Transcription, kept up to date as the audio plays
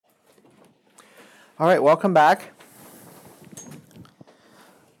All right, welcome back.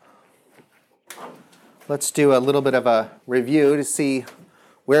 Let's do a little bit of a review to see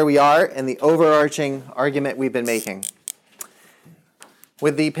where we are in the overarching argument we've been making.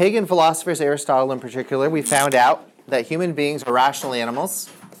 With the pagan philosophers, Aristotle in particular, we found out that human beings are rational animals.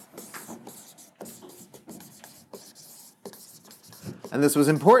 And this was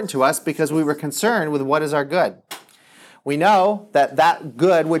important to us because we were concerned with what is our good. We know that that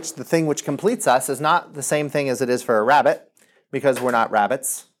good, the thing which completes us, is not the same thing as it is for a rabbit, because we're not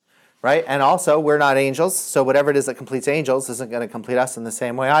rabbits, right? And also, we're not angels, so whatever it is that completes angels isn't going to complete us in the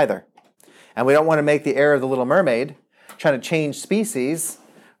same way either. And we don't want to make the error of the Little Mermaid, trying to change species,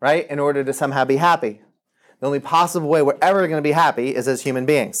 right, in order to somehow be happy. The only possible way we're ever going to be happy is as human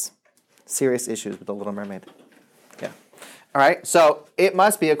beings. Serious issues with the Little Mermaid. Yeah. All right, so it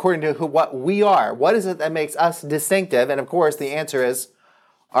must be according to what we are. What is it that makes us distinctive? And of course, the answer is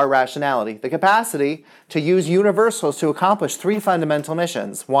our rationality. The capacity to use universals to accomplish three fundamental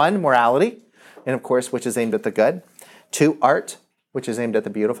missions. One, morality, and of course, which is aimed at the good. Two, art, which is aimed at the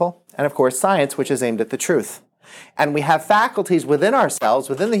beautiful. And of course, science, which is aimed at the truth. And we have faculties within ourselves,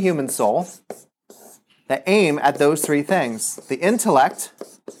 within the human soul, that aim at those three things. The intellect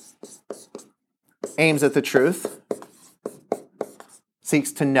aims at the truth,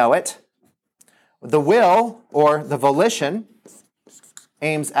 seeks to know it. The will, or the volition,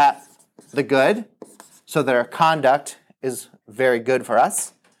 aims at the good, so that our conduct is very good for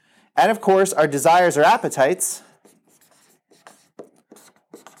us. And of course, our desires or appetites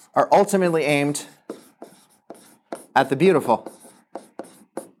are ultimately aimed at the beautiful.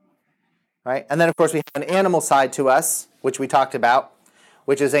 Right? And then, of course, we have an animal side to us, which we talked about,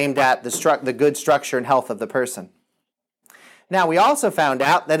 which is aimed at the good structure and health of the person. Now, we also found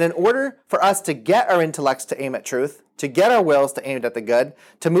out that in order for us to get our intellects to aim at truth, to get our wills to aim at the good,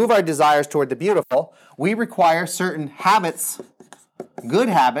 to move our desires toward the beautiful, we require certain habits, good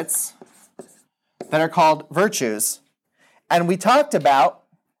habits, that are called virtues. And we talked about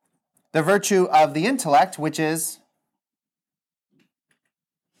the virtue of the intellect, which is...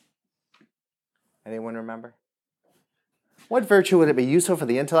 Anyone remember? What virtue would it be useful for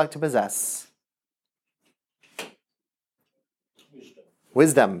the intellect to possess?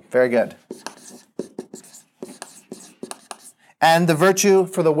 Wisdom. Very good. And the virtue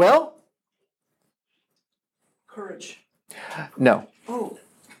for the will? Courage. No. Oh.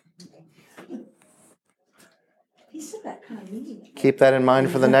 He said that kind of mean. Keep that in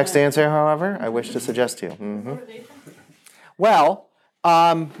mind for the next answer, however, I wish to suggest to you. Mm-hmm. Well,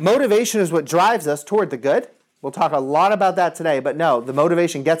 motivation is what drives us toward the good. We'll talk a lot about that today, but no, the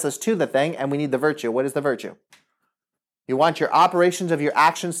motivation gets us to the thing, and we need the virtue. What is the virtue? You want your operations of your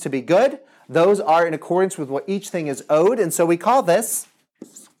actions to be good. Those are in accordance with what each thing is owed, and so we call this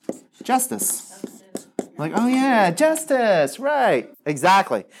justice. Like, oh yeah, justice, right,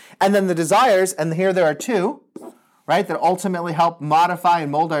 exactly. And then the desires, and here there are two, right, that ultimately help modify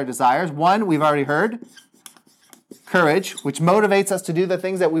and mold our desires. One, we've already heard, courage, which motivates us to do the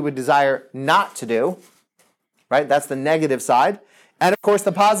things that we would desire not to do, right? That's the negative side. And of course,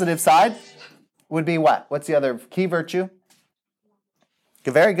 the positive side would be what? What's the other key virtue?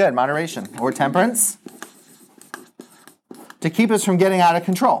 Very good, moderation or temperance. To keep us from getting out of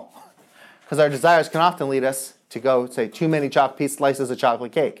control. Because our desires can often lead us to go, say, too many slices of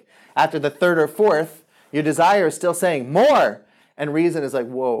chocolate cake. After the third or fourth, your desire is still saying more. And reason is like,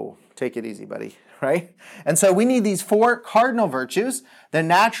 whoa, take it easy, buddy, right? And so we need these four cardinal virtues, the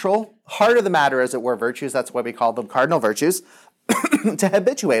natural, heart of the matter, as it were, virtues. That's why we call them cardinal virtues, to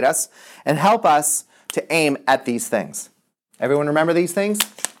habituate us and help us to aim at these things. Everyone remember these things?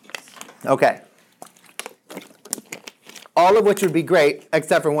 Okay. All of which would be great,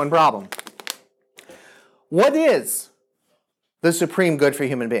 except for one problem. What is the supreme good for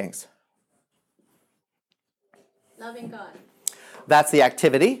human beings? Loving God. That's the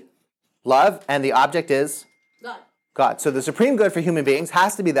activity, love, and the object is? God. God. So the supreme good for human beings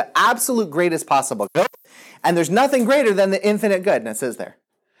has to be the absolute greatest possible good, and there's nothing greater than the infinite goodness, is there?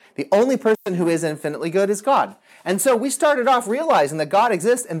 The only person who is infinitely good is God. And so we started off realizing that God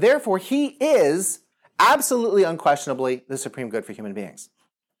exists, and therefore He is absolutely, unquestionably the supreme good for human beings.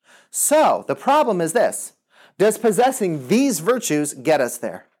 So the problem is this. Does possessing these virtues get us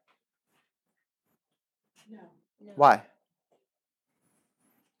there? No. Why?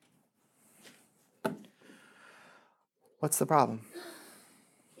 What's the problem?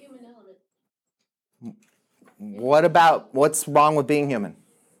 Human element. What's wrong with being human?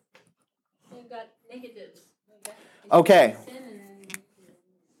 We've got negatives. Okay. Sin and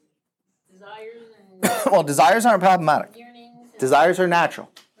desires and Well, desires aren't problematic. yearnings. Desires are natural.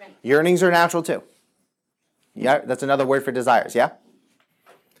 Right. Yearnings are natural too. Yeah, that's another word for desires, yeah?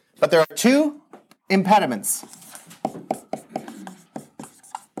 But there are two impediments.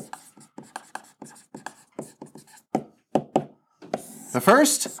 The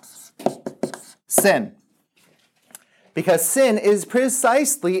first, sin. Because sin is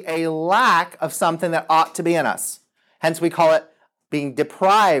precisely a lack of something that ought to be in us. Hence we call it being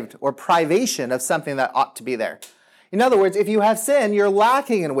deprived or privation of something that ought to be there. In other words, if you have sin, you're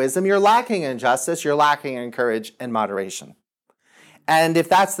lacking in wisdom, you're lacking in justice, you're lacking in courage and moderation. And if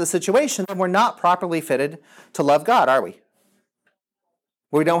that's the situation, then we're not properly fitted to love God, are we?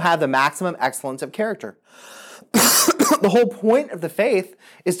 We don't have the maximum excellence of character. The whole point of the faith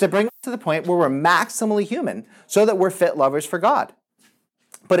is to bring us to the point where we're maximally human so that we're fit lovers for God.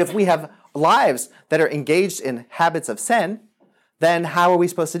 But if we have lives that are engaged in habits of sin, then how are we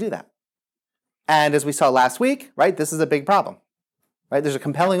supposed to do that? And as we saw last week, right, this is a big problem. Right? There's a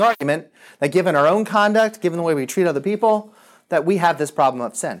compelling argument that given our own conduct, given the way we treat other people, that we have this problem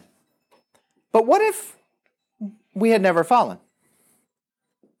of sin. But what if we had never fallen?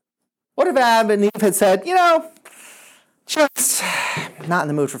 What if Adam and Eve had said, just not in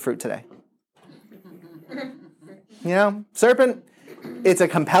the mood for fruit today? Serpent, it's a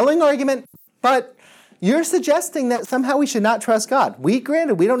compelling argument, but you're suggesting that somehow we should not trust God.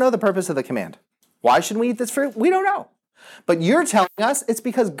 Granted, we don't know the purpose of the command. Why shouldn't we eat this fruit? We don't know. But you're telling us it's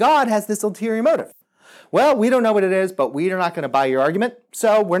because God has this ulterior motive. Well, we don't know what it is, but we are not going to buy your argument,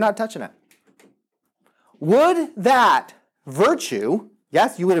 so we're not touching it. Would that virtue,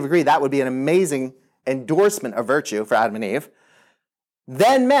 yes, you would have agreed that would be an amazing endorsement of virtue for Adam and Eve,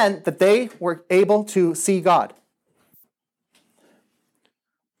 then meant that they were able to see God?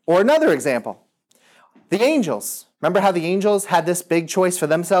 Or another example, the angels. Remember how the angels had this big choice for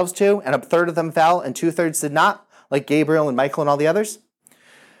themselves too, and a third of them fell and 2/3 did not, like Gabriel and Michael and all the others?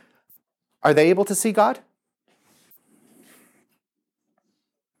 Are they able to see God?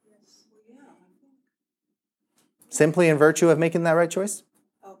 Simply in virtue of making that right choice?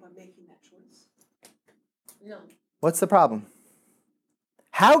 Oh, by making that choice. No. What's the problem?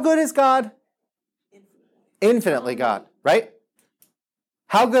 How good is God? Infinitely God, right?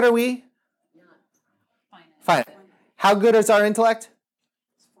 How good are we? Finite. How good is our intellect?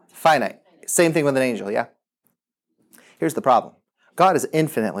 Finite. Same thing with an angel, yeah? Here's the problem. God is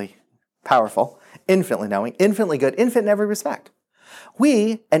infinitely powerful, infinitely knowing, infinitely good, infinite in every respect.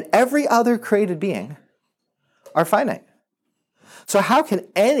 We and every other created being are finite. So how can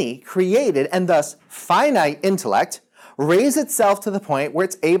any created and thus finite intellect raise itself to the point where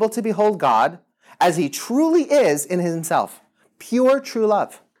it's able to behold God as he truly is in himself? Pure, true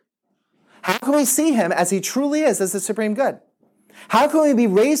love. How can we see him as he truly is as the supreme good? How can we be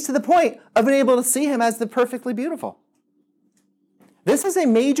raised to the point of being able to see him as the perfectly beautiful? This is a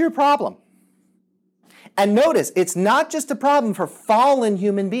major problem. And notice, it's not just a problem for fallen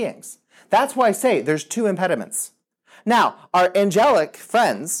human beings. That's why I say there's two impediments. Now, our angelic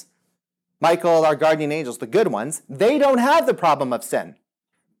friends, Michael, our guardian angels, the good ones, they don't have the problem of sin.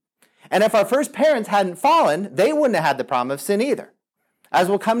 And if our first parents hadn't fallen, they wouldn't have had the problem of sin either. As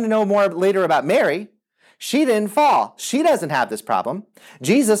we'll come to know more later about Mary, she didn't fall. She doesn't have this problem.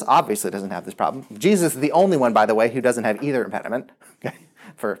 Jesus obviously doesn't have this problem. Jesus is the only one, by the way, who doesn't have either impediment,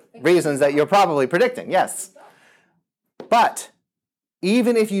 for reasons that you're probably predicting, yes. But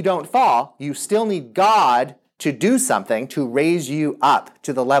even if you don't fall, you still need God to do something to raise you up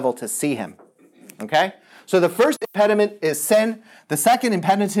to the level to see him, okay? So the first impediment is sin. The second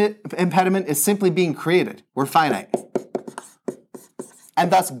impediment is simply being created. We're finite.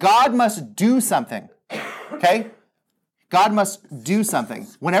 And thus, God must do something, okay? God must do something.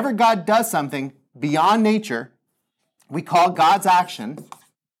 Whenever God does something beyond nature, we call God's action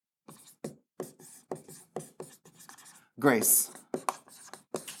grace.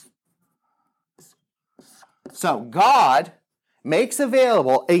 So God makes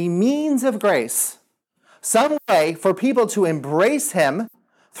available a means of grace, some way for people to embrace him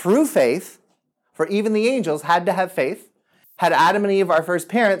through faith, for even the angels had to have faith. Had Adam and Eve, our first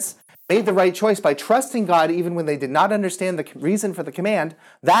parents, made the right choice by trusting God even when they did not understand the reason for the command,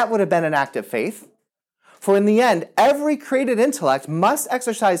 that would have been an act of faith. For in the end, every created intellect must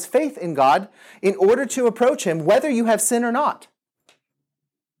exercise faith in God in order to approach him, whether you have sin or not.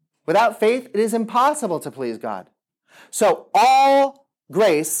 Without faith, it is impossible to please God. So all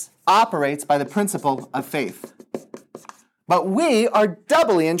grace operates by the principle of faith. But we are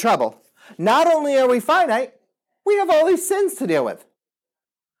doubly in trouble. Not only are we finite, we have all these sins to deal with.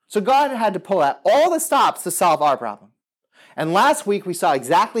 So God had to pull out all the stops to solve our problem. And last week we saw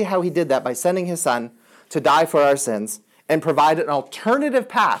exactly how he did that by sending his son to die for our sins and provide an alternative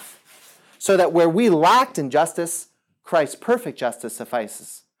path So that where we lacked in justice, Christ's perfect justice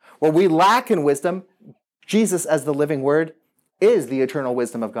suffices. Where we lack in wisdom, Jesus as the living word is the eternal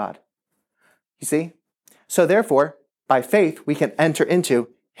wisdom of God. You see? So therefore, by faith, we can enter into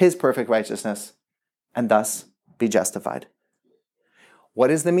his perfect righteousness and thus be justified. What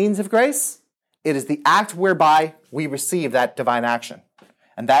is the means of grace? It is the act whereby we receive that divine action.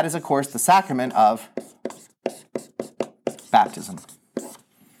 And that is, of course, the sacrament of baptism.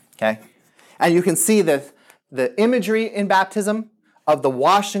 Okay? And you can see the imagery in baptism of the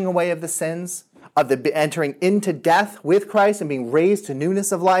washing away of the sins, of the entering into death with Christ and being raised to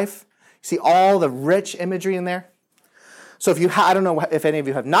newness of life. You see all the rich imagery in there. So I don't know if any of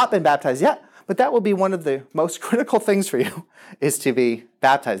you have not been baptized yet, but that will be one of the most critical things for you, is to be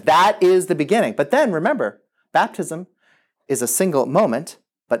baptized. That is the beginning. But then remember, baptism is a single moment,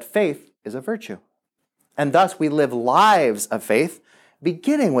 but faith is a virtue. And thus we live lives of faith,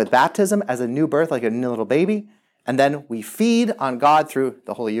 beginning with baptism as a new birth, like a new little baby, and then we feed on God through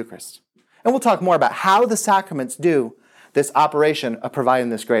the Holy Eucharist. And we'll talk more about how the sacraments do this operation of providing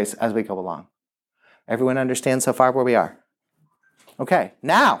this grace as we go along. Everyone understand so far where we are? Okay,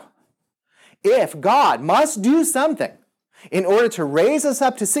 now, if God must do something in order to raise us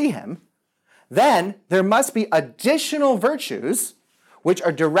up to see him, then there must be additional virtues which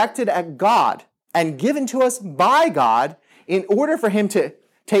are directed at God and given to us by God in order for him to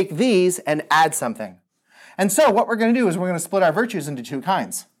take these and add something. And so what we're going to do is we're going to split our virtues into two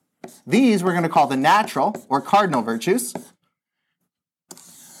kinds. These we're going to call the natural or cardinal virtues.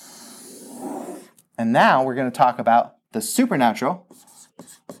 And now we're going to talk about the supernatural,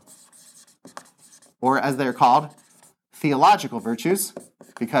 or as they're called, theological virtues,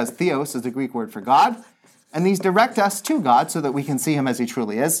 because theos is the Greek word for God, and these direct us to God so that we can see him as he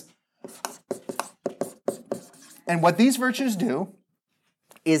truly is. And what these virtues do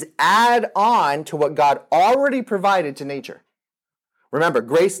is add on to what God already provided to nature. Remember,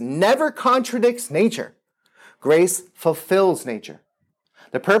 grace never contradicts nature. Grace fulfills nature.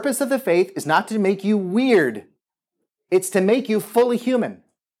 The purpose of the faith is not to make you weird. It's to make you fully human.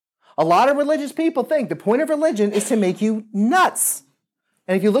 A lot of religious people think the point of religion is to make you nuts.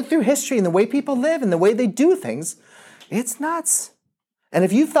 And if you look through history and the way people live and the way they do things, it's nuts. And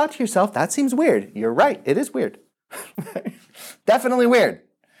if you've thought to yourself, that seems weird, you're right, it is weird. Definitely weird.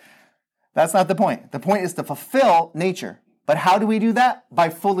 That's not the point. The point is to fulfill nature. But how do we do that? By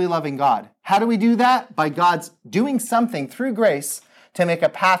fully loving God. How do we do that? By God's doing something through grace to make a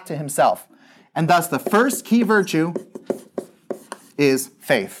path to himself. And thus the first key virtue is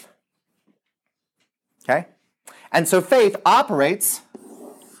faith. Okay? And so faith operates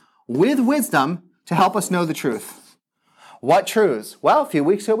with wisdom to help us know the truth. What truths? Well, a few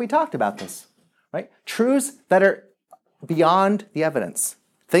weeks ago we talked about this, right? Truths that are beyond the evidence.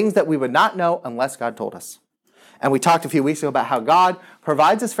 Things that we would not know unless God told us. And we talked a few weeks ago about how God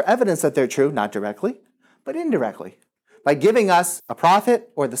provides us for evidence that they're true, not directly, but indirectly, by giving us a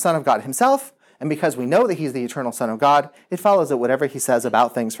prophet or the Son of God himself. And because we know that he's the eternal Son of God, it follows that whatever he says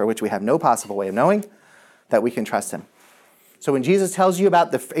about things for which we have no possible way of knowing, that we can trust him. So when Jesus tells you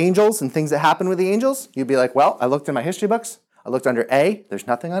about the angels and things that happen with the angels, you'd be like, well, I looked in my history books. I looked under A. There's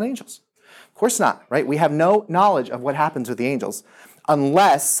nothing on angels. Of course not, right? We have no knowledge of what happens with the angels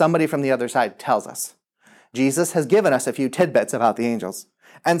unless somebody from the other side tells us. Jesus has given us a few tidbits about the angels.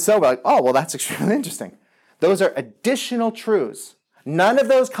 And so we're like, oh, well, that's extremely interesting. Those are additional truths. None of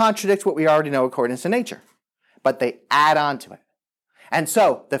those contradict what we already know according to nature, but they add on to it. And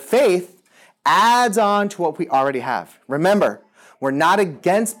so the faith adds on to what we already have. Remember, we're not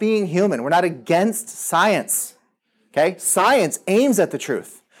against being human. We're not against science. Okay? Science aims at the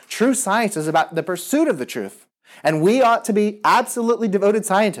truth. True science is about the pursuit of the truth. And we ought to be absolutely devoted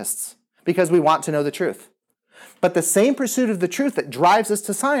scientists because we want to know the truth. But the same pursuit of the truth that drives us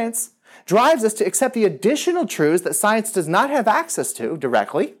to science drives us to accept the additional truths that science does not have access to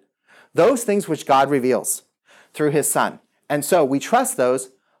directly, those things which God reveals through his Son. And so we trust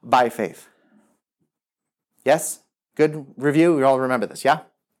those by faith. Yes? Good review? We all remember this, yeah?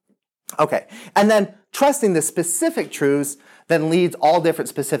 Okay. And then trusting the specific truths then leads all different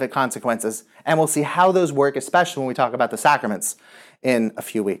specific consequences. And we'll see how those work, especially when we talk about the sacraments in a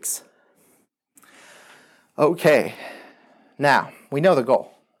few weeks. Okay. Now, we know the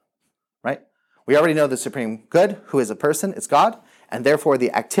goal, right? We already know the supreme good, who is a person, it's God, and therefore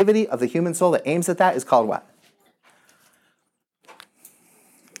the activity of the human soul that aims at that is called what?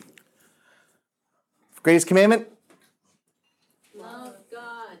 Greatest commandment? Love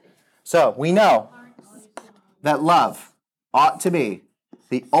God. So we know that love ought to be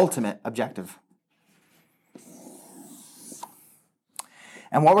the ultimate objective.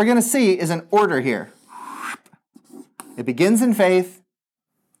 And what we're going to see is an order here. It begins in faith.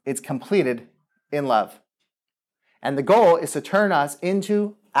 It's completed in love. And the goal is to turn us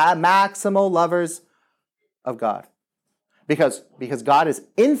into maximal lovers of God. Because God is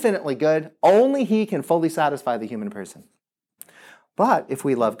infinitely good, only He can fully satisfy the human person. But if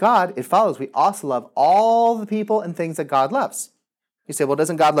we love God, it follows we also love all the people and things that God loves. You say, well,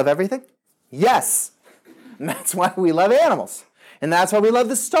 doesn't God love everything? Yes. And that's why we love animals. And that's why we love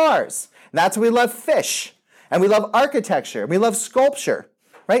the stars. And that's why we love fish. And we love architecture. And we love sculpture.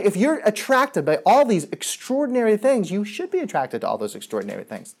 Right? If you're attracted by all these extraordinary things, you should be attracted to all those extraordinary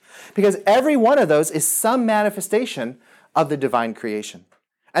things. Because every one of those is some manifestation of the divine creation.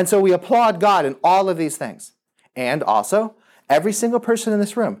 And so we applaud God in all of these things. And also, every single person in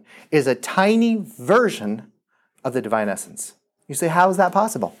this room is a tiny version of the divine essence. You say, how is that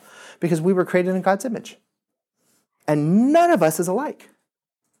possible? Because we were created in God's image. And none of us is alike.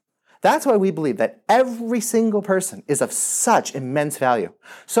 That's why we believe that every single person is of such immense value.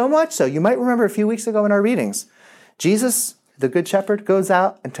 So much so, you might remember a few weeks ago in our readings, Jesus, the Good Shepherd, goes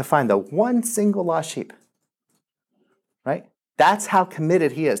out and to find the one single lost sheep. Right? That's how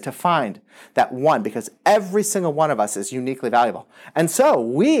committed He is to find that one, because every single one of us is uniquely valuable. And so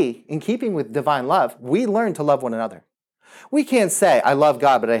we, in keeping with divine love, we learn to love one another. We can't say, I love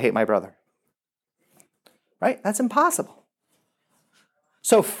God, but I hate my brother. Right? That's impossible.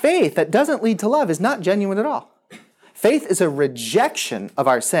 So faith that doesn't lead to love is not genuine at all. Faith is a rejection of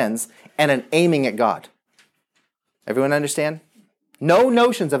our sins and an aiming at God. Everyone understand? No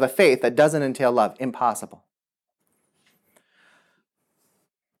notions of a faith that doesn't entail love. Impossible.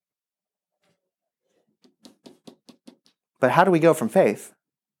 But how do we go from faith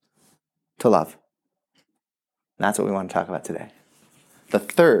to love? And that's what we want to talk about today. The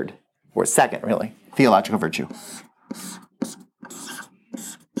third, or second really, theological virtue.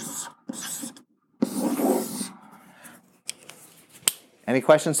 Any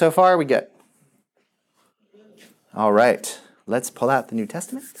questions so far? We good? All right. Let's pull out the New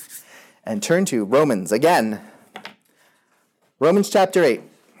Testament and turn to Romans again. Romans chapter 8.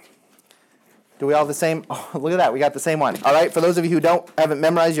 Do we all have the same? Oh, look at that. We got the same one. All right. For those of you who haven't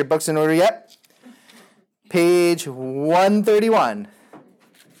memorized your books in order yet, page 131.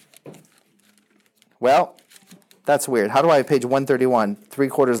 Well, that's weird. How do I have page 131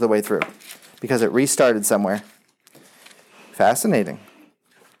 3/4 of the way through? Because it restarted somewhere. Fascinating.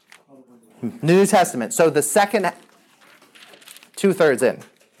 New Testament. So the second 2/3 in.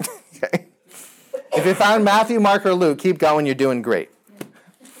 Okay. If you found Matthew, Mark, or Luke, keep going. You're doing great.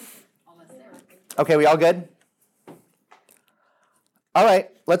 Okay, we all good? All right,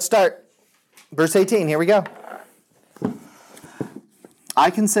 let's start. Verse 18, here we go. I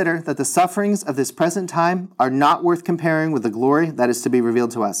consider that the sufferings of this present time are not worth comparing with the glory that is to be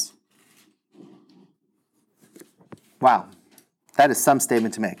revealed to us. Wow, that is some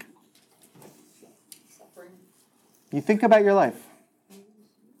statement to make. You think about your life.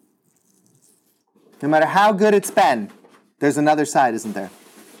 No matter how good it's been, there's another side, isn't there?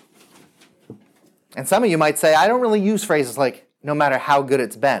 And some of you might say, I don't really use phrases like, no matter how good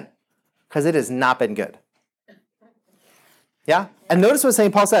it's been, because it has not been good. Yeah? And notice what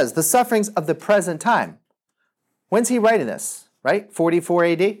St. Paul says, the sufferings of the present time. When's he writing this? Right? 44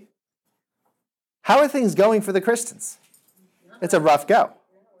 AD? How are things going for the Christians? It's a rough go.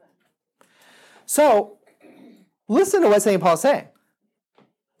 So, listen to what St. Paul's saying.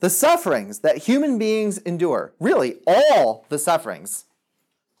 The sufferings that human beings endure, really all the sufferings,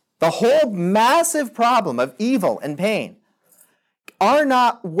 the whole massive problem of evil and pain, are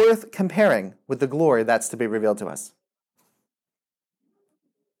not worth comparing with the glory that's to be revealed to us.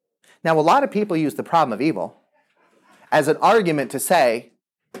 Now, a lot of people use the problem of evil as an argument to say,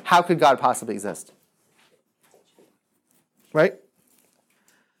 how could God possibly exist? Right?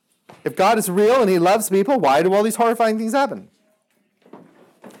 If God is real and He loves people, why do all these horrifying things happen?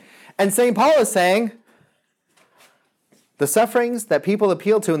 And St. Paul is saying, the sufferings that people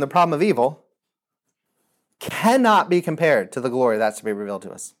appeal to in the problem of evil cannot be compared to the glory that's to be revealed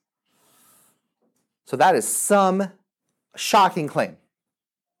to us. So that is some shocking claim.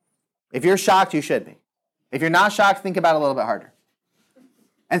 If you're shocked, you should be. If you're not shocked, think about it a little bit harder.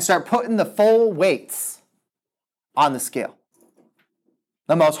 And start putting the full weights on the scale.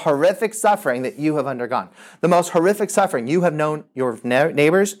 The most horrific suffering that you have undergone. The most horrific suffering you have known your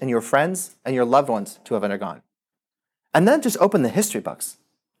neighbors and your friends and your loved ones to have undergone. And then just open the history books.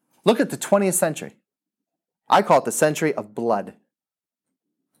 Look at the 20th century. I call it the century of blood.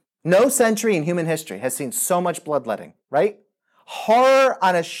 No century in human history has seen so much bloodletting, right? Horror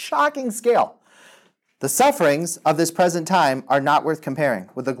on a shocking scale. The sufferings of this present time are not worth comparing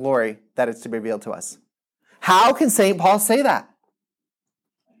with the glory that is to be revealed to us. How can St. Paul say that?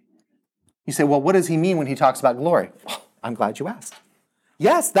 You say, well, what does he mean when he talks about glory? Oh, I'm glad you asked.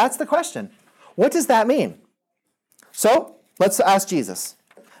 Yes, that's the question. What does that mean? So, let's ask Jesus.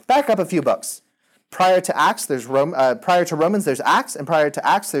 Back up a few books. Prior to Romans, there's Acts, and prior to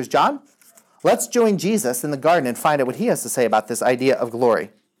Acts, there's John. Let's join Jesus in the garden and find out what he has to say about this idea of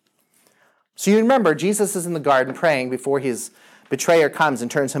glory. So you remember, Jesus is in the garden praying before his betrayer comes and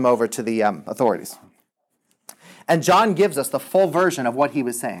turns him over to the authorities. And John gives us the full version of what he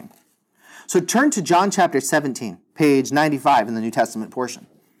was saying. So turn to John chapter 17, page 95 in the New Testament portion.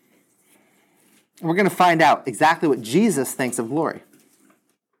 We're going to find out exactly what Jesus thinks of glory.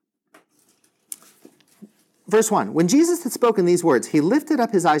 Verse 1, when Jesus had spoken these words, he lifted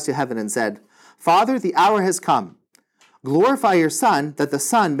up his eyes to heaven and said, Father, the hour has come. Glorify your Son, that the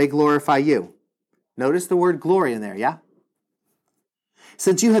Son may glorify you. Notice the word glory in there, yeah?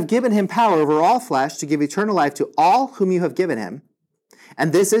 Since you have given him power over all flesh to give eternal life to all whom you have given him,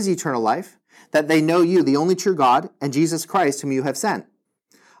 and this is eternal life, that they know you, the only true God, and Jesus Christ, whom you have sent.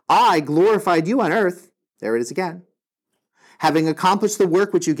 I glorified you on earth, there it is again, having accomplished the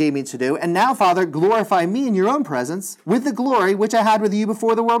work which you gave me to do, and now, Father, glorify me in your own presence with the glory which I had with you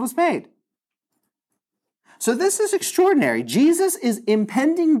before the world was made. So this is extraordinary. Jesus is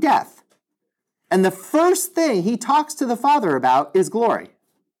impending death. And the first thing he talks to the Father about is glory.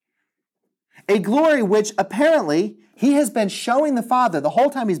 A glory which apparently he has been showing the Father the whole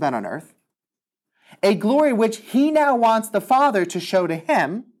time he's been on earth. A glory which he now wants the Father to show to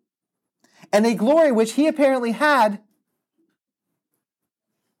him. And a glory which he apparently had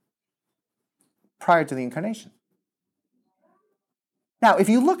prior to the incarnation. Now, if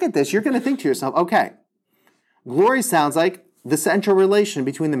you look at this, you're going to think to yourself, okay, glory sounds like the central relation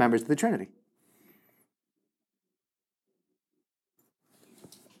between the members of the Trinity.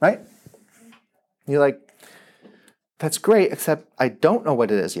 Right? You're like, that's great, except I don't know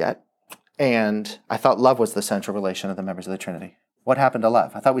what it is yet. And I thought love was the central relation of the members of the Trinity. What happened to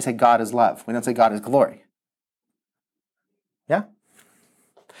love? I thought we said God is love. We don't say God is glory. Yeah?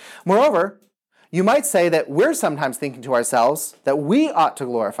 Moreover, you might say that we're sometimes thinking to ourselves that we ought to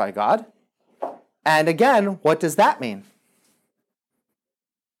glorify God. And again, what does that mean?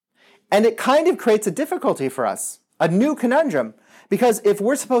 And it kind of creates a difficulty for us, a new conundrum. Because if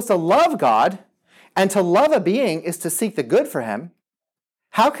we're supposed to love God, and to love a being is to seek the good for him,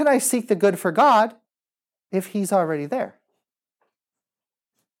 how can I seek the good for God if he's already there?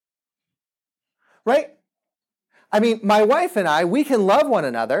 Right? I mean, my wife and I, we can love one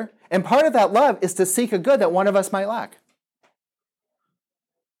another, and part of that love is to seek a good that one of us might lack.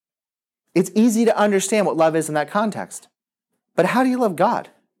 It's easy to understand what love is in that context. But how do you love God?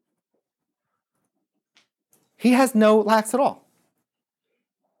 He has no lacks at all.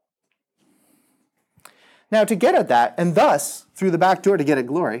 Now, to get at that, and thus, through the back door to get at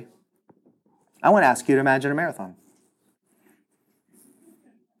glory, I want to ask you to imagine a marathon.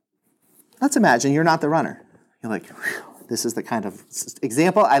 Let's imagine you're not the runner. You're like, this is the kind of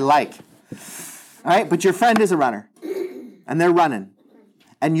example I like. All right, but your friend is a runner, and they're running.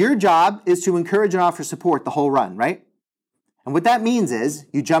 And your job is to encourage and offer support the whole run, right? And what that means is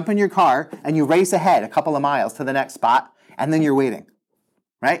you jump in your car and you race ahead a couple of miles to the next spot, and then you're waiting,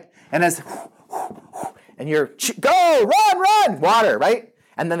 right? And as and you're go, run, water, right?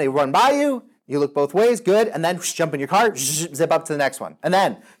 And then they run by you. You look both ways, good, and then jump in your car, zip up to the next one, and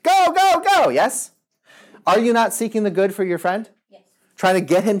then go. Yes. Are you not seeking the good for your friend? Yes. Trying to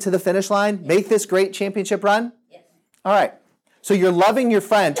get him to the finish line, yes. Make this great championship run? Yes. All right. So you're loving your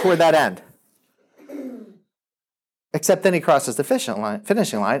friend toward that end. Except then he crosses the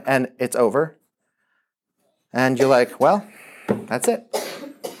finishing line, and it's over. And you're like, well, that's it.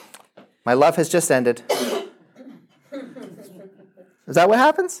 My love has just ended. Is that what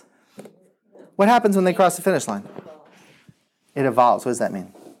happens? What happens when they cross the finish line? It evolves. What does that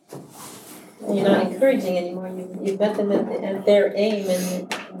mean? You're not encouraging anymore. You've met them at their aim,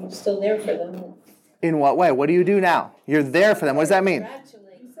 and you're still there for them. In what way? What do you do now? You're there for them. What does that mean?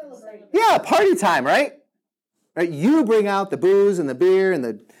 Yeah, party time, right? Right? You bring out the booze and the beer and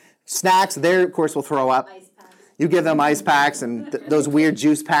the snacks. They, of course, will throw up. You give them ice packs and those weird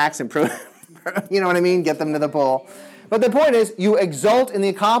juice packs and you know what I mean? Get them to the pool. But the point is, you exult in the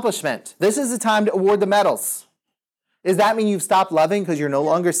accomplishment. This is the time to award the medals. Does that mean you've stopped loving because you're no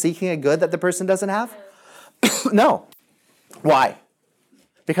longer seeking a good that the person doesn't have? No. Why?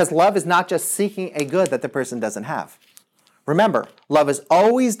 Because love is not just seeking a good that the person doesn't have. Remember, love is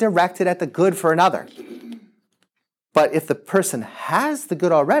always directed at the good for another. But if the person has the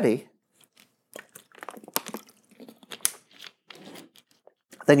good already,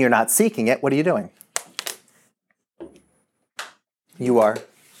 then you're not seeking it. What are you doing? You are.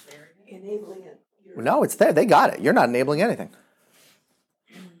 Enabling it. No, it's there. They got it. You're not enabling anything.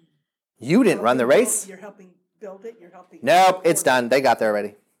 You didn't run the race. You're helping build it. You're helping. Nope, it's done. They got there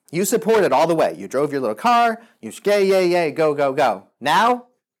already. You supported all the way. You drove your little car. You yay, go, go, go. Now,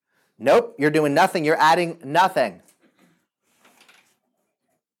 nope, you're doing nothing. You're adding nothing.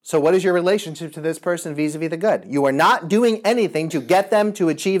 So what is your relationship to this person vis-a-vis the good? You are not doing anything to get them to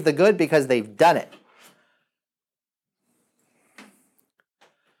achieve the good because they've done it.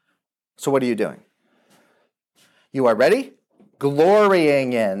 So what are you doing? You are ready?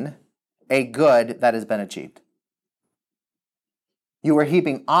 Glorying in a good that has been achieved. You are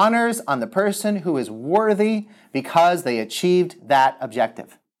heaping honors on the person who is worthy because they achieved that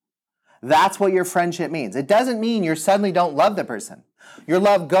objective. That's what your friendship means. It doesn't mean you suddenly don't love the person. Your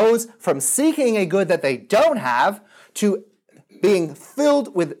love goes from seeking a good that they don't have to being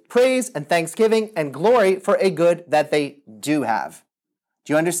filled with praise and thanksgiving and glory for a good that they do have.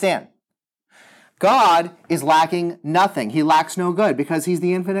 Do you understand? God is lacking nothing. He lacks no good because he's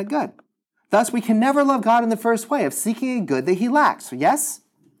the infinite good. Thus, we can never love God in the first way of seeking a good that he lacks. Yes?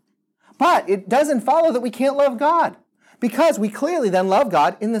 But it doesn't follow that we can't love God, because we clearly then love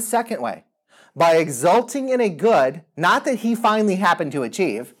God in the second way, by exulting in a good, not that he finally happened to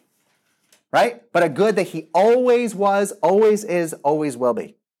achieve, right? But a good that he always was, always is, always will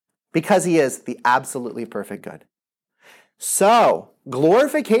be, because he is the absolutely perfect good. So,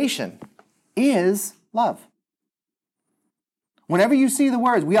 glorification is love. Whenever you see the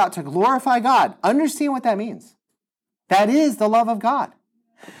words, we ought to glorify God, understand what that means. That is the love of God.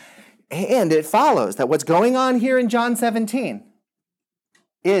 And it follows that what's going on here in John 17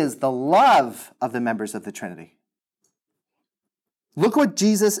 is the love of the members of the Trinity. Look what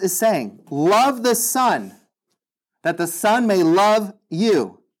Jesus is saying. Love the Son, that the Son may love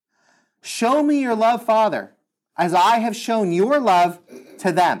you. Show me your love, Father, as I have shown your love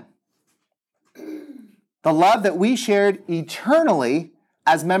to them. The love that we shared eternally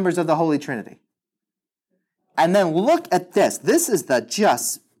as members of the Holy Trinity. And then look at this. This is the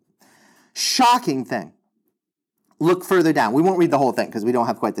just shocking thing. Look further down. We won't read the whole thing because we don't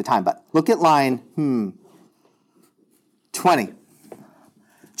have quite the time, but look at line 20.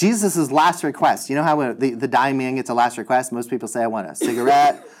 Jesus' last request. You know how the dying man gets a last request? Most people say, I want a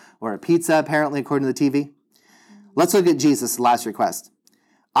cigarette or a pizza, apparently, according to the TV. Let's look at Jesus' last request.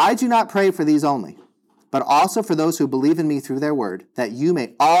 I do not pray for these only, but also for those who believe in me through their word, that you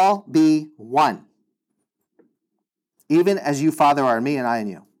may all be one, even as you, Father, are in me and I in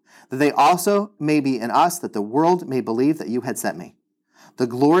you, that they also may be in us, that the world may believe that you had sent me. The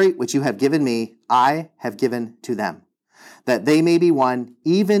glory which you have given me, I have given to them, that they may be one,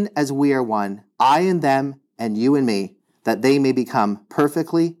 even as we are one, I in them and you in me, that they may become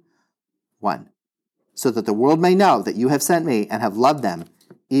perfectly one, so that the world may know that you have sent me and have loved them,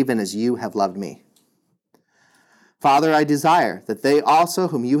 even as you have loved me. Father, I desire that they also,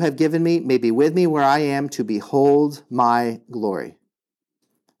 whom you have given me, may be with me where I am to behold my glory,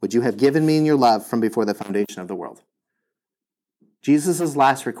 which you have given me in your love from before the foundation of the world. Jesus'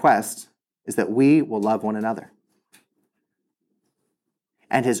 last request is that we will love one another.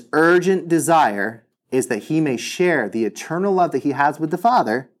 And his urgent desire is that he may share the eternal love that he has with the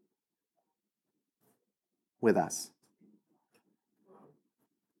Father with us.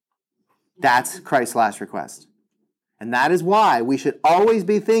 That's Christ's last request. And that is why we should always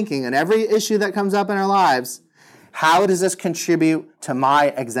be thinking in every issue that comes up in our lives, how does this contribute to my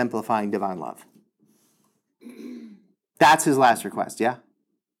exemplifying divine love? That's his last request, yeah?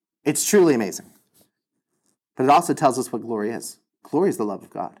 It's truly amazing. But it also tells us what glory is. Glory is the love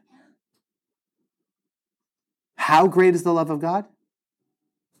of God. How great is the love of God?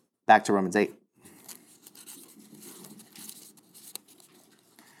 Back to Romans 8.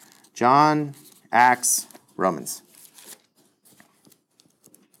 John, Acts, Romans.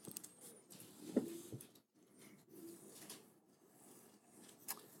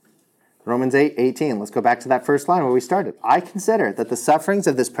 Romans 8:18. Let's go back to that first line where we started. I consider that the sufferings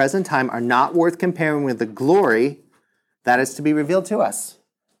of this present time are not worth comparing with the glory that is to be revealed to us.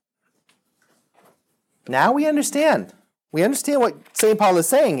 Now we understand. We understand what St. Paul is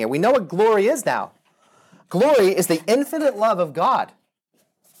saying here. We know what glory is now. Glory is the infinite love of God.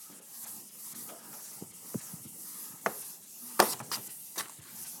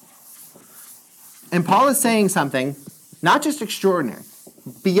 And Paul is saying something not just extraordinary,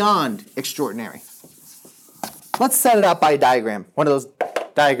 beyond extraordinary. Let's set it up by a diagram. One of those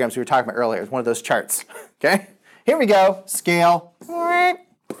diagrams we were talking about earlier. One of those charts. Okay? Here we go. Scale. All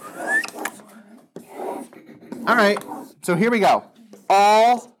right. So here we go.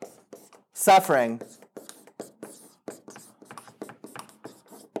 all suffering.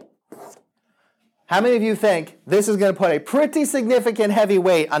 How many of you think this is going to put a pretty significant heavy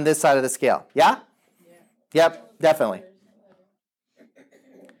weight on this side of the scale? Yeah? Yep, definitely.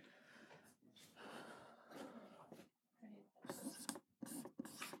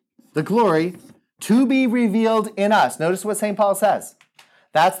 The glory to be revealed in us. Notice what St. Paul says.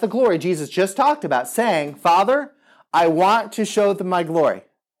 That's the glory Jesus just talked about, saying, Father, I want to show them my glory.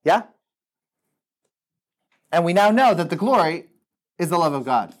 Yeah? And we now know that the glory is the love of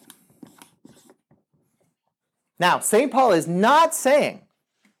God. Now, St. Paul is not saying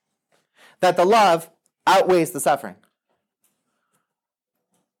that the love outweighs the suffering.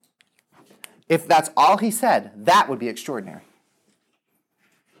 If that's all he said, that would be extraordinary.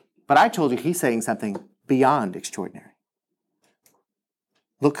 But I told you he's saying something beyond extraordinary.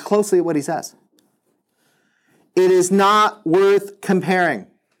 Look closely at what he says. It is not worth comparing.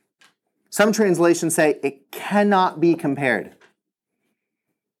 Some translations say it cannot be compared.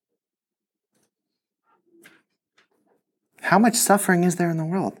 How much suffering is there in the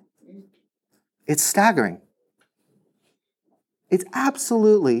world? It's staggering. It's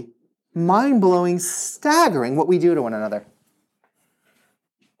absolutely mind-blowing, staggering what we do to one another.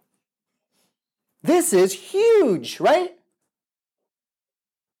 This is huge, right?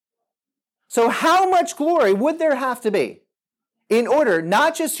 So how much glory would there have to be in order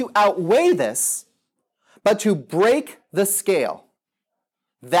not just to outweigh this, but to break the scale?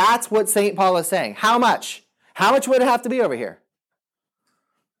 That's what St. Paul is saying. How much? How much would it have to be over here?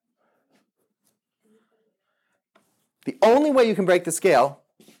 The only way you can break the scale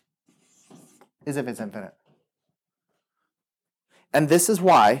is if it's infinite. And this is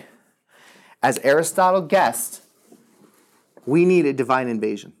why, as Aristotle guessed, we need a divine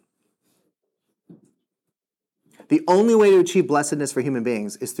invasion. The only way to achieve blessedness for human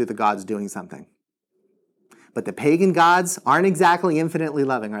beings is through the gods doing something. But the pagan gods aren't exactly infinitely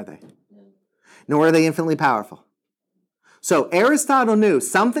loving, are they? Nor are they infinitely powerful. So Aristotle knew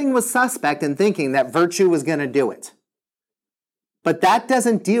something was suspect in thinking that virtue was going to do it. But that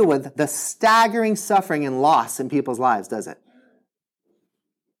doesn't deal with the staggering suffering and loss in people's lives, does it?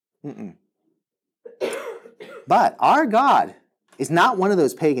 Mm-mm. But our God is not one of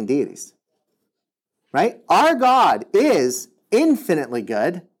those pagan deities. Right? Our God is infinitely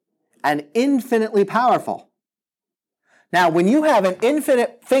good and infinitely powerful. Now, when you have an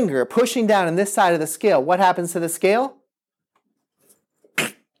infinite finger pushing down on this side of the scale, what happens to the scale?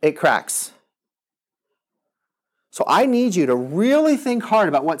 It cracks. So I need you to really think hard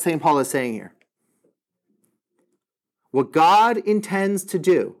about what St. Paul is saying here. What God intends to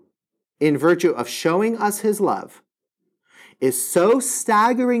do in virtue of showing us his love is so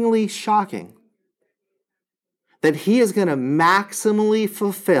staggeringly shocking that he is going to maximally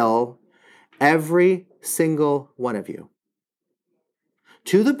fulfill every single one of you.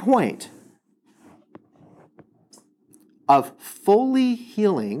 To the point of fully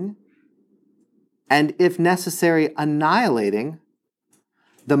healing and, if necessary, annihilating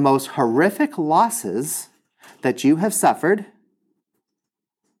the most horrific losses that you have suffered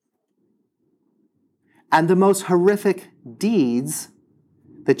and the most horrific deeds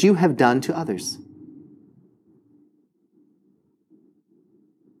that you have done to others.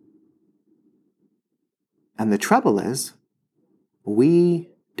 And the trouble is, we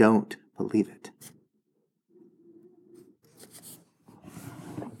don't believe it.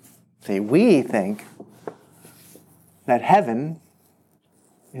 See, we think that heaven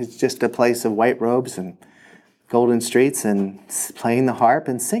is just a place of white robes and golden streets and playing the harp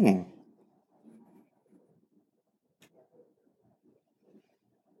and singing.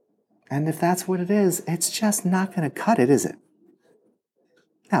 And if that's what it is, it's just not going to cut it, is it?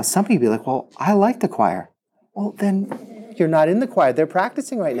 Now, some people be like, well, I like the choir. Well, then you're not in the choir. They're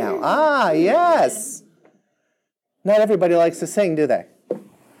practicing right now. Ah, yes. Not everybody likes to sing, do they?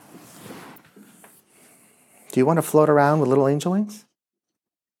 Do you want to float around with little angel wings?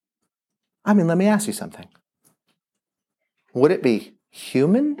 I mean, let me ask you something. Would it be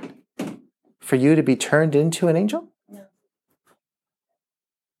human for you to be turned into an angel? No.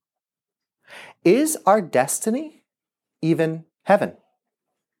 Is our destiny even heaven?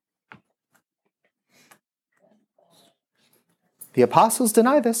 The apostles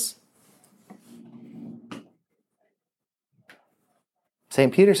deny this.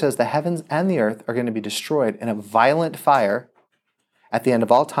 St. Peter says the heavens and the earth are going to be destroyed in a violent fire at the end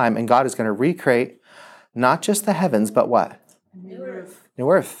of all time, and God is going to recreate not just the heavens, but what? New earth. New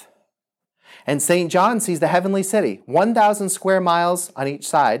earth. And St. John sees the heavenly city, 1,000 square miles on each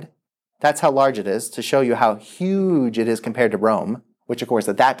side. That's how large it is, to show you how huge it is compared to Rome, which of course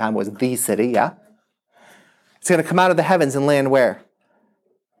at that time was the city, yeah? It's going to come out of the heavens and land where?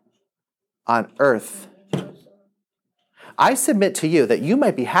 On earth. I submit to you that you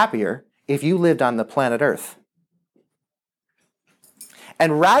might be happier if you lived on the planet Earth.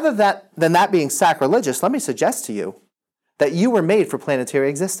 And rather than that being sacrilegious, let me suggest to you that you were made for planetary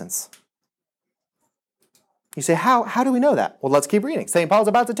existence. You say, how do we know that? Well, let's keep reading. St. Paul's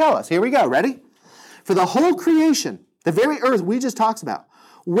about to tell us. Here we go. Ready? For the whole creation, the very earth we just talked about,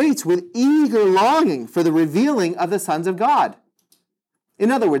 waits with eager longing for the revealing of the sons of God.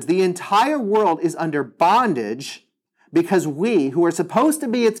 In other words, the entire world is under bondage because we, who are supposed to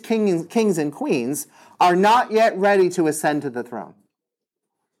be its kings and queens, are not yet ready to ascend to the throne.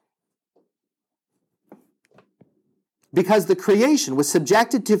 Because the creation was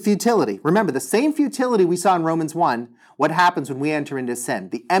subjected to futility. Remember, the same futility we saw in Romans 1, what happens when we enter into sin,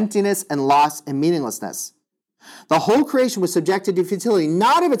 the emptiness and loss and meaninglessness. The whole creation was subjected to futility,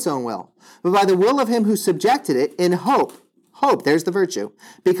 not of its own will, but by the will of him who subjected it in hope. Hope, there's the virtue,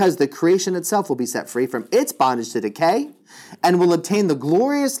 because the creation itself will be set free from its bondage to decay and will obtain the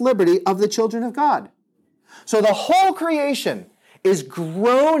glorious liberty of the children of God. So the whole creation is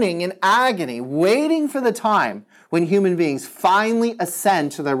groaning in agony, waiting for the time when human beings finally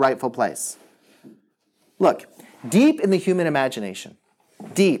ascend to their rightful place. Look, deep in the human imagination,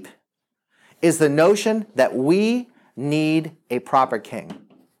 deep, is the notion that we need a proper king,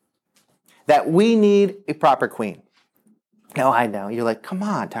 that we need a proper queen. Now, I know, you're like, come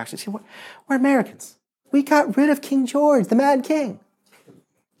on, Taxi, we're Americans. We got rid of King George, the Mad King.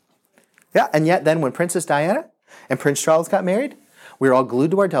 Yeah, and yet then when Princess Diana and Prince Charles got married, we were all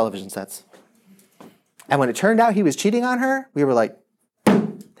glued to our television sets. And when it turned out he was cheating on her, we were like,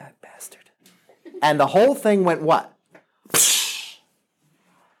 that bastard. And the whole thing went what?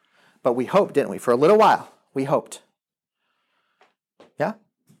 But we hoped, didn't we? For a little while, we hoped. Yeah?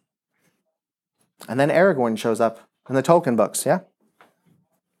 And then Aragorn shows up in the Tolkien books, yeah?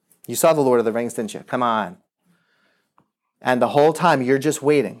 You saw The Lord of the Rings, didn't you? Come on. And the whole time you're just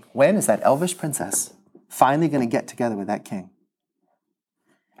waiting. When is that elvish princess finally going to get together with that king?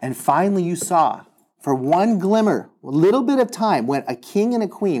 And finally you saw, for one glimmer, a little bit of time, when a king and a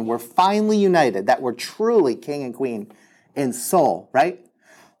queen were finally united, that were truly king and queen in soul, right?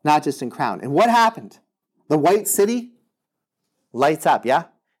 Not just in crown. And what happened? The white city lights up, yeah?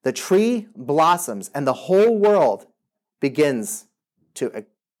 The tree blossoms and the whole world begins to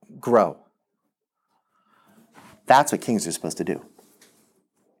grow. That's what kings are supposed to do.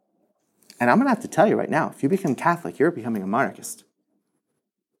 And I'm going to have to tell you right now, if you become Catholic, you're becoming a monarchist.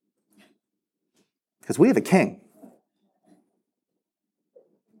 Because we have a king.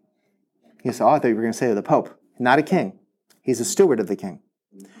 You say, oh, I thought you were going to say the Pope. Not a king. He's a steward of the king.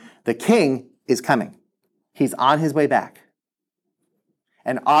 The king is coming. He's on his way back.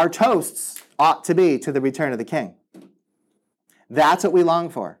 And our toasts ought to be to the return of the king. That's what we long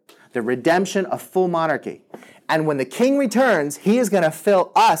for. The redemption of full monarchy. And when the king returns, he is going to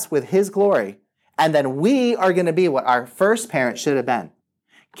fill us with his glory. And then we are going to be what our first parents should have been.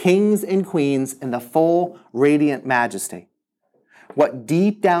 Kings and queens in the full radiant majesty. What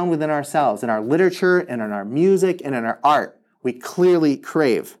deep down within ourselves, in our literature and in our music and in our art, we clearly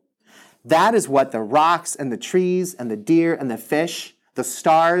crave. That is what the rocks and the trees and the deer and the fish, the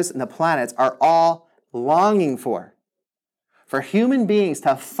stars and the planets are all longing for. For human beings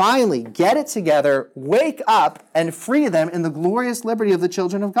to finally get it together, wake up, and free them in the glorious liberty of the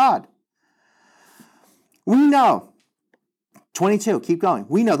children of God. We know, 22, keep going.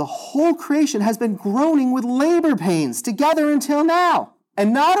 We know the whole creation has been groaning with labor pains together until now.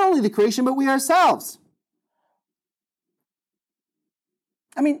 And not only the creation, but we ourselves.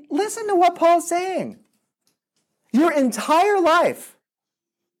 I mean, listen to what Paul's saying. Your entire life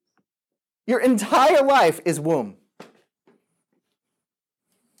is womb.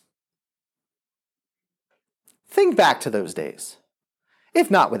 Think back to those days. If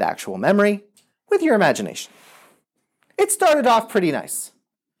not with actual memory, with your imagination. It started off pretty nice.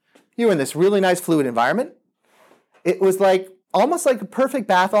 You were in this really nice fluid environment. It was almost like a perfect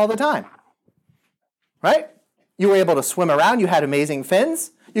bath all the time. Right? You were able to swim around. You had amazing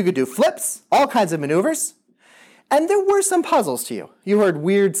fins. You could do flips, all kinds of maneuvers. And there were some puzzles to you. You heard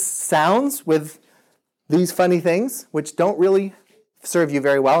weird sounds with these funny things, which don't really serve you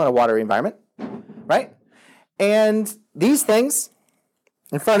very well in a watery environment. Right? And these things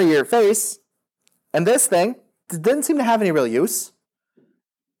in front of your face and this thing didn't seem to have any real use.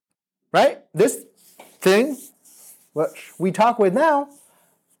 Right? This thing, what we talk with now,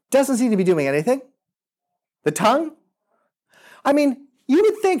 doesn't seem to be doing anything. The tongue? I mean, you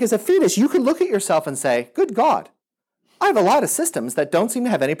would think as a fetus, you could look at yourself and say, good God, I have a lot of systems that don't seem to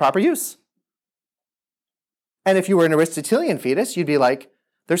have any proper use. And if you were an Aristotelian fetus, you'd be like,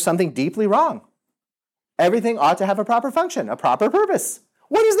 there's something deeply wrong. Everything ought to have a proper function, a proper purpose.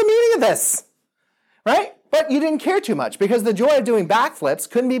 What is the meaning of this? Right? But you didn't care too much because the joy of doing backflips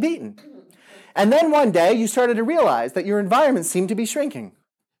couldn't be beaten. And then one day you started to realize that your environment seemed to be shrinking.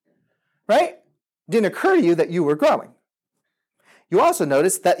 Right? It didn't occur to you that you were growing. You also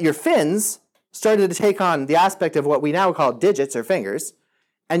noticed that your fins started to take on the aspect of what we now call digits or fingers,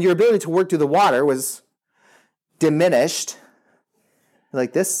 and your ability to work through the water was diminished.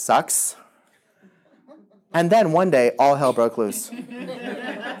 Like, this sucks. And then one day, all hell broke loose.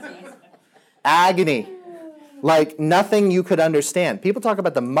 Agony. Like nothing you could understand. People talk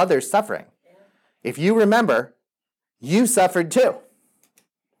about the mother suffering. If you remember, you suffered too.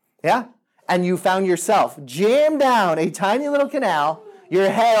 Yeah? And you found yourself jammed down a tiny little canal, your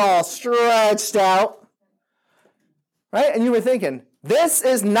head all stretched out. Right? And you were thinking, this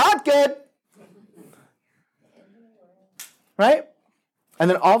is not good. Right? And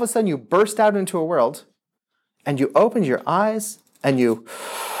then all of a sudden you burst out into a world and you opened your eyes and you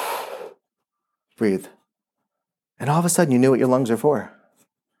breathe. And all of a sudden you knew what your lungs are for.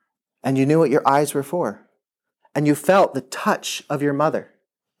 And you knew what your eyes were for. And you felt the touch of your mother.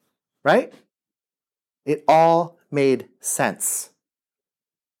 Right? It all made sense.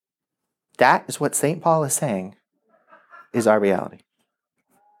 That is what St. Paul is saying is our reality.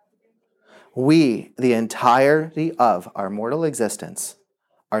 We, the entirety of our mortal existence,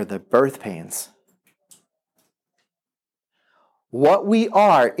 are the birth pains. What we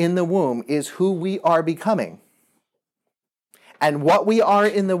are in the womb is who we are becoming. And what we are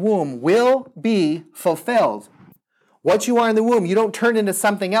in the womb will be fulfilled. What you are in the womb, you don't turn into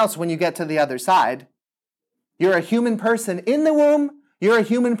something else when you get to the other side. You're a human person in the womb. You're a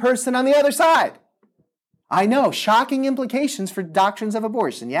human person on the other side. I know, shocking implications for doctrines of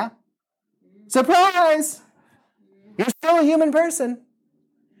abortion, yeah? Surprise! You're still a human person.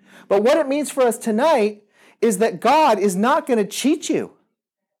 But what it means for us tonight is that God is not going to cheat you.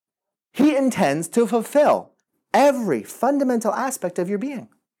 He intends to fulfill every fundamental aspect of your being.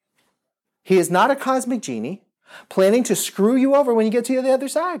 He is not a cosmic genie planning to screw you over when you get to the other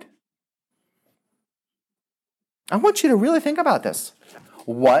side. I want you to really think about this.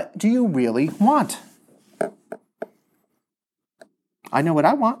 What do you really want? I know what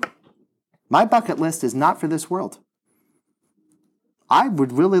I want. My bucket list is not for this world. I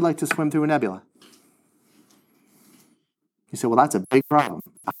would really like to swim through a nebula. You say, well, that's a big problem.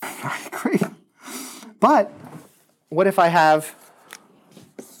 I agree. But what if I have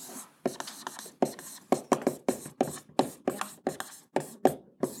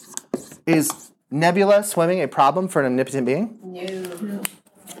Is nebula swimming a problem for an omnipotent being? No.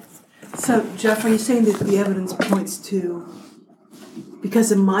 So, Jeff, are you saying that the evidence points to,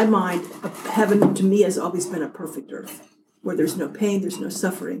 because in my mind, heaven to me has always been a perfect earth, where there's no pain, there's no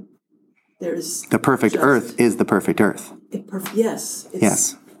suffering. There's the perfect earth is the perfect earth. Yes.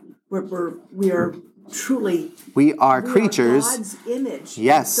 Yes. We are truly... We are creatures. God's image.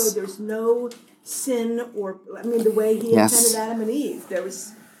 Yes. So there's no sin or, the way he intended Adam and Eve. There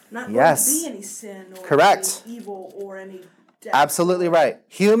was not going to be any sin or correct. Any evil or any death. Absolutely right.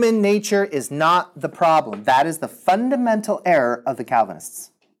 Human nature is not the problem. That is the fundamental error of the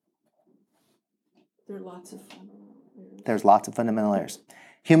Calvinists. There are lots of fundamental errors. There's lots of fundamental errors.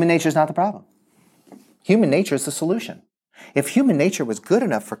 Human nature is not the problem. Human nature is the solution. If human nature was good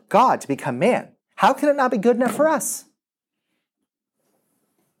enough for God to become man, how can it not be good enough for us?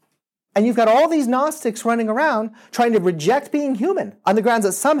 And you've got all these Gnostics running around trying to reject being human on the grounds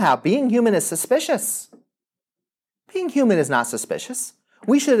that somehow being human is suspicious. Being human is not suspicious.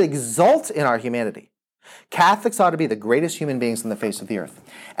 We should exult in our humanity. Catholics ought to be the greatest human beings on the face of the earth.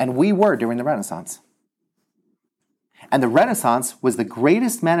 And we were during the Renaissance. And the Renaissance was the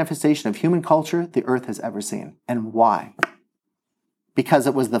greatest manifestation of human culture the earth has ever seen. And why? Because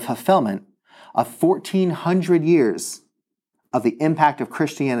it was the fulfillment of 1,400 years of the impact of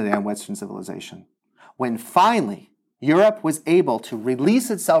Christianity on Western civilization. When finally Europe was able to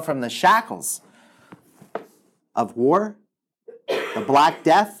release itself from the shackles of war, the Black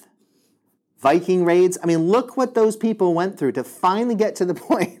Death, Viking raids. Look what those people went through to finally get to the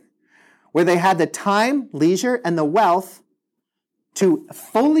point where they had the time, leisure, and the wealth to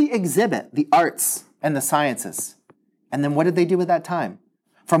fully exhibit the arts and the sciences. And then what did they do with that time?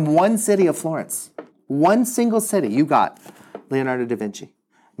 From one city of Florence, one single city, you got Leonardo da Vinci,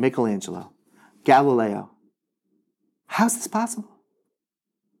 Michelangelo, Galileo. How's this possible?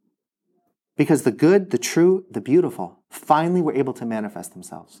 Because the good, the true, the beautiful finally were able to manifest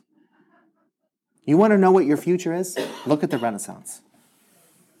themselves. You want to know what your future is? Look at the Renaissance.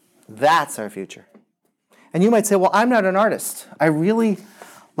 That's our future. And you might say, well, I'm not an artist. I really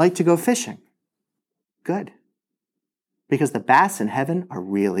like to go fishing. Good. Because the bass in heaven are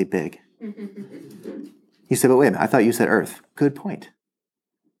really big. You say, but wait a minute, I thought you said earth. Good point.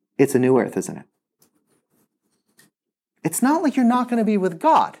 It's a new earth, isn't it? It's not like you're not going to be with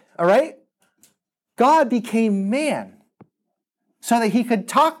God, all right? God became man so that he could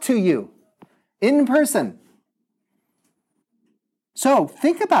talk to you in person. So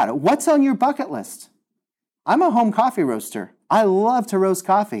think about it. What's on your bucket list? I'm a home coffee roaster. I love to roast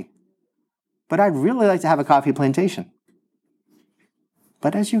coffee. But I'd really like to have a coffee plantation.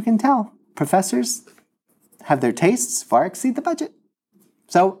 But as you can tell, professors have their tastes far exceed the budget.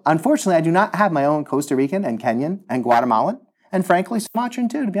 So unfortunately, I do not have my own Costa Rican and Kenyan and Guatemalan, and frankly, Sumatran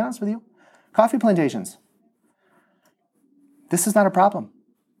too, to be honest with you, coffee plantations. This is not a problem.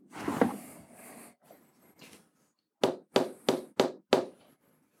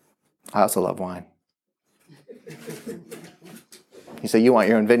 I also love wine. You say you want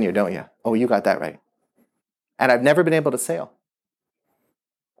your own vineyard, don't you? Oh, you got that right. And I've never been able to sail.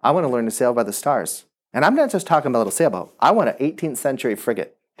 I want to learn to sail by the stars. And I'm not just talking about a little sailboat. I want an 18th century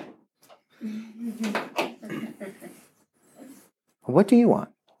frigate. What do you want?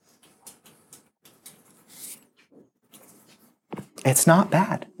 It's not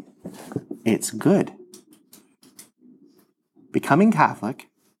bad. It's good. Becoming Catholic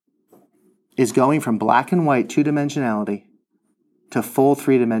is going from black and white two-dimensionality to full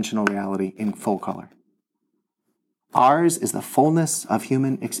three-dimensional reality in full color. Ours is the fullness of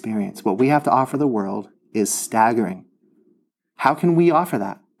human experience. What we have to offer the world is staggering. How can we offer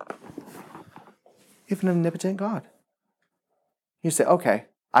that? You have an omnipotent God. You say, okay,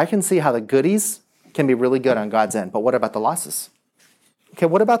 I can see how the goodies can be really good on God's end, but what about the losses? Okay,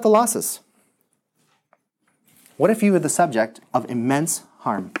 what about the losses? What if you were the subject of immense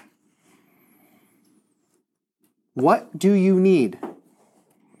harm? What do you need?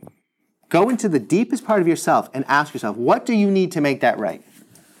 Go into the deepest part of yourself and ask yourself, what do you need to make that right?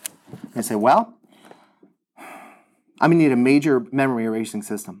 And say, well, I'm going to need a major memory erasing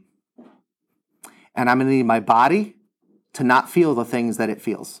system. And I'm going to need my body to not feel the things that it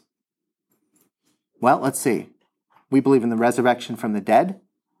feels. Well, let's see. We believe in the resurrection from the dead.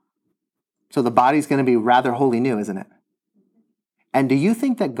 So the body's going to be rather wholly new, isn't it? And do you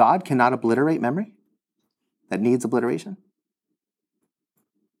think that God cannot obliterate memory that needs obliteration?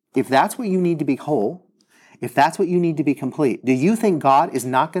 If that's what you need to be whole, if that's what you need to be complete, do you think God is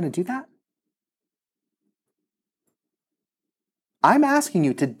not going to do that? I'm asking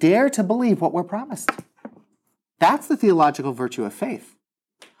you to dare to believe what we're promised. That's the theological virtue of faith.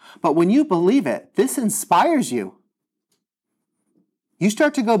 But when you believe it, this inspires you. You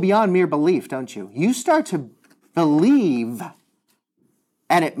start to go beyond mere belief, don't you? You start to believe,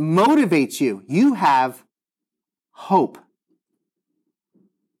 and it motivates you. You have hope.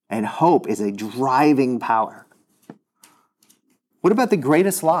 And hope is a driving power. What about the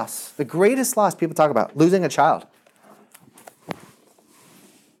greatest loss? The greatest loss people talk about, losing a child.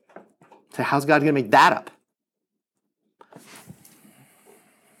 So how's God going to make that up?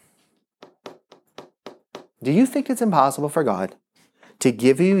 Do you think it's impossible for God to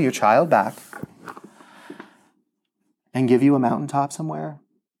give you your child back and give you a mountaintop somewhere,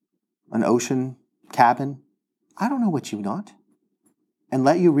 an ocean cabin? I don't know what you want. And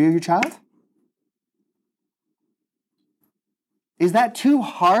let you rear your child? Is that too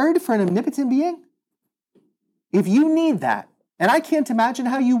hard for an omnipotent being? If you need that, and I can't imagine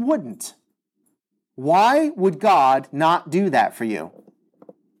how you wouldn't, why would God not do that for you?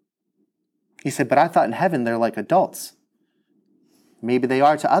 He said, but I thought in heaven they're like adults. Maybe they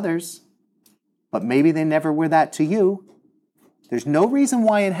are to others, but maybe they never were that to you. There's no reason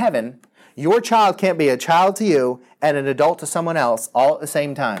why in heaven your child can't be a child to you and an adult to someone else all at the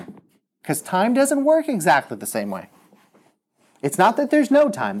same time. Because time doesn't work exactly the same way. It's not that there's no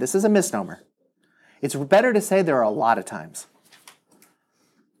time. This is a misnomer. It's better to say there are a lot of times.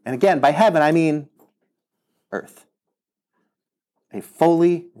 And again, by heaven, I mean earth. A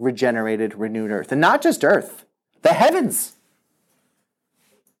fully regenerated, renewed earth. And not just earth, the heavens.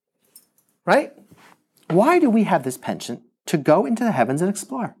 Right? Why do we have this penchant to go into the heavens and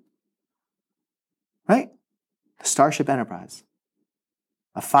explore? Right? The Starship Enterprise.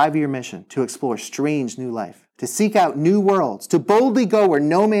 A 5-year mission to explore strange new life, to seek out new worlds, to boldly go where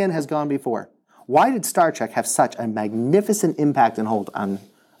no man has gone before. Why did Star Trek have such a magnificent impact and hold on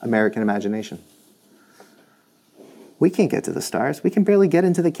American imagination? We can't get to the stars. We can barely get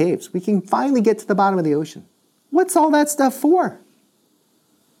into the caves. We can finally get to the bottom of the ocean. What's all that stuff for?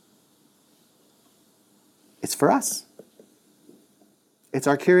 It's for us. It's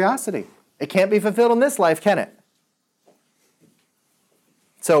our curiosity. It can't be fulfilled in this life, can it?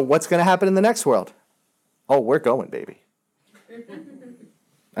 So what's going to happen in the next world? Oh, we're going, baby.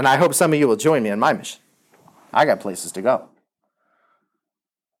 And I hope some of you will join me in my mission. I got places to go.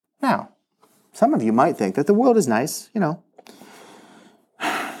 Now, some of you might think that the world is nice, but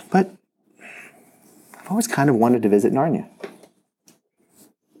I've always kind of wanted to visit Narnia.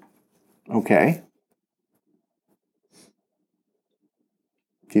 Okay.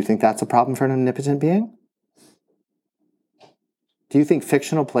 Do you think that's a problem for an omnipotent being? Do you think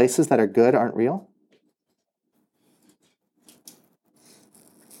fictional places that are good aren't real?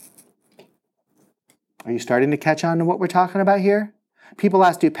 Are you starting to catch on to what we're talking about here? People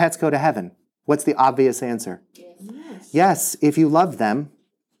ask, do pets go to heaven? What's the obvious answer? Yes. Yes, if you love them.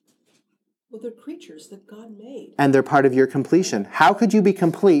 Well, they're creatures that God made. And they're part of your completion. How could you be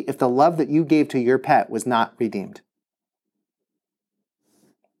complete if the love that you gave to your pet was not redeemed?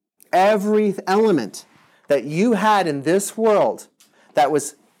 Every element that you had in this world that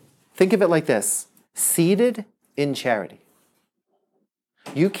was, think of it like this, seated in charity.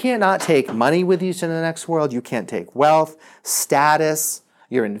 You cannot take money with you to the next world. You can't take wealth, status,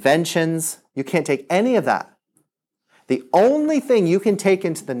 your inventions. You can't take any of that. The only thing you can take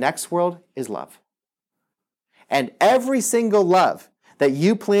into the next world is love. And every single love that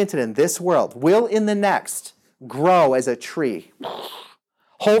you planted in this world will in the next grow as a tree.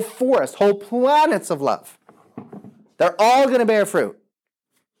 Whole forests, whole planets of love. They're all going to bear fruit.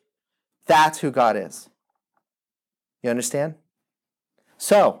 That's who God is. You understand?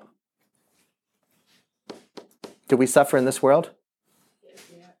 So, do we suffer in this world?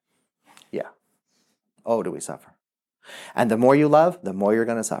 Yeah. Oh, do we suffer? And the more you love, the more you're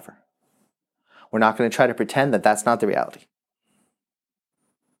going to suffer. We're not going to try to pretend that that's not the reality.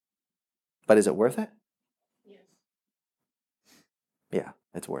 But is it worth it? Yes. Yeah,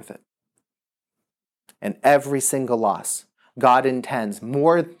 it's worth it. And every single loss, God intends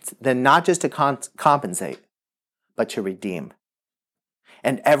more than not just to compensate, but to redeem.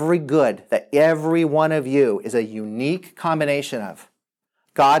 And every good that every one of you is a unique combination of,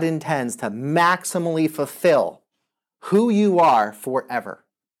 God intends to maximally fulfill who you are forever.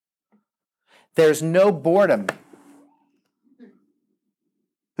 There's no boredom.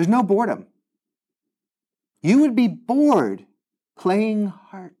 There's no boredom. You would be bored playing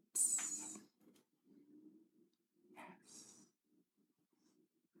harps.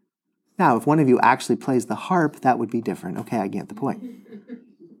 Now, if one of you actually plays the harp, that would be different. Okay, I get the point.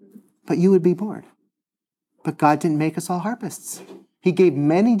 But you would be bored. But God didn't make us all harpists. He gave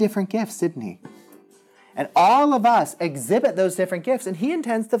many different gifts, didn't he? And all of us exhibit those different gifts, and he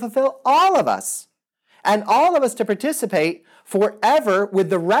intends to fulfill all of us. And all of us to participate forever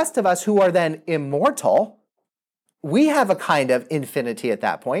with the rest of us who are then immortal. We have a kind of infinity at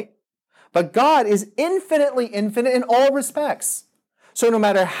that point. But God is infinitely infinite in all respects. So no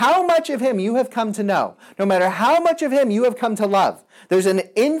matter how much of him you have come to know, no matter how much of him you have come to love, there's an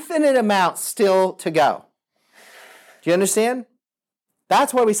infinite amount still to go. Do you understand?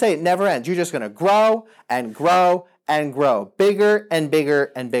 That's why we say it never ends. You're just going to grow and grow and grow. Bigger and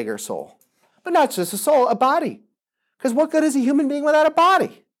bigger and bigger soul. But not just a soul, a body. Because what good is a human being without a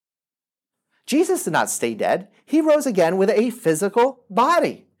body? Jesus did not stay dead. He rose again with a physical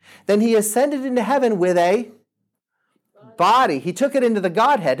body. Then he ascended into heaven with a body. He took it into the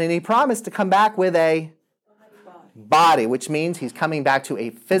Godhead, and he promised to come back with a body, which means he's coming back to a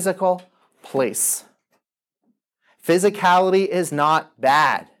physical place. Physicality is not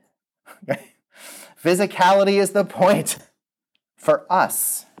bad. Physicality is the point for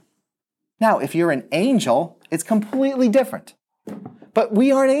us. Now, if you're an angel, it's completely different. But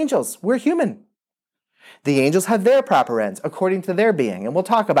we aren't angels. We're human. The angels have their proper ends according to their being. And we'll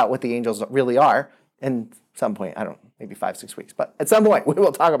talk about what the angels really are in some point. I don't know, maybe 5-6 weeks. But at some point, we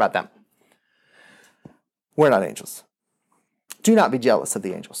will talk about them. We're not angels. Do not be jealous of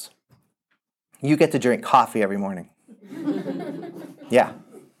the angels. You get to drink coffee every morning. Yeah.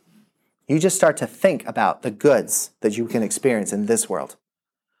 You just start to think about the goods that you can experience in this world.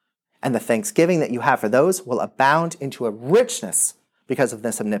 And the thanksgiving that you have for those will abound into a richness because of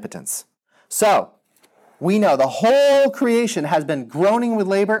this omnipotence. So, we know the whole creation has been groaning with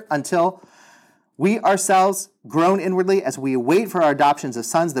labor until we ourselves groan inwardly as we await for our adoptions as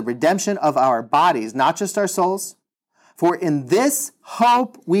sons, the redemption of our bodies, not just our souls. For in this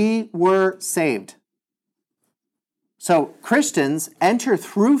hope we were saved. So Christians enter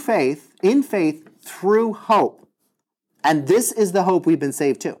through faith, in faith, through hope. And this is the hope we've been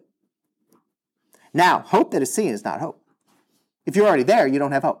saved to. Now, hope that is seen is not hope. If you're already there, you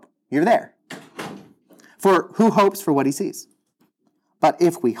don't have hope. You're there. For who hopes for what he sees? But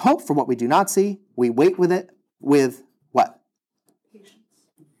if we hope for what we do not see, we wait with it with what? Patience.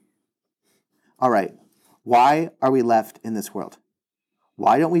 All right. Why are we left in this world?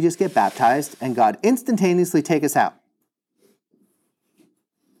 Why don't we just get baptized and God instantaneously take us out?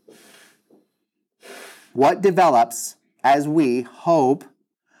 What develops as we hope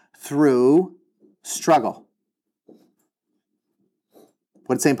through struggle?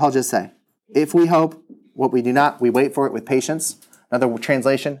 What did St. Paul just say? If we hope what we do not, we wait for it with patience. Another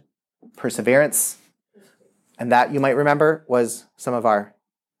translation, perseverance. And that, you might remember, was some of our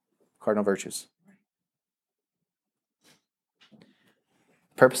cardinal virtues.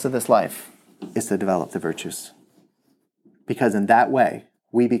 The purpose of this life is to develop the virtues. Because in that way,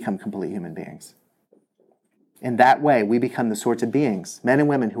 we become complete human beings. In that way, we become the sorts of beings, men and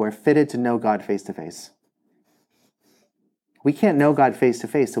women, who are fitted to know God face to face. We can't know God face to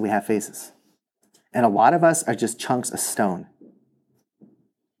face till we have faces. And a lot of us are just chunks of stone.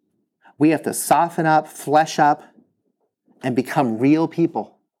 We have to soften up, flesh up, and become real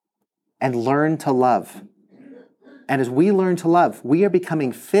people and learn to love. And as we learn to love, we are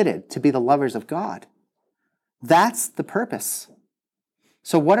becoming fitted to be the lovers of God. That's the purpose.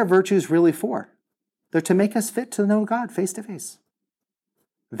 So what are virtues really for? They're to make us fit to know God face to face.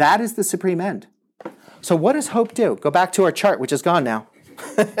 That is the supreme end. So what does hope do? Go back to our chart, which is gone now.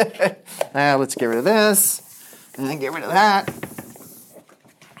 Let's get rid of this, and then get rid of that.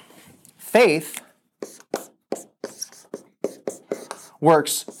 Faith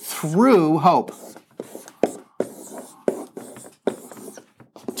works through hope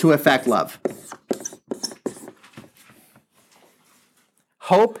to affect love.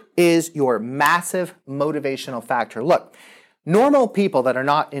 Hope is your massive motivational factor. Look, normal people that are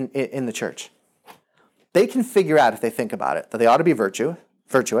not in the church, they can figure out, if they think about it, that they ought to be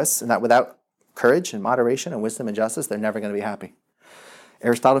virtuous, and that without courage and moderation and wisdom and justice, they're never going to be happy.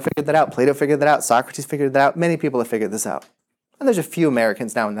 Aristotle figured that out. Plato figured that out. Socrates figured that out. Many people have figured this out. And there's a few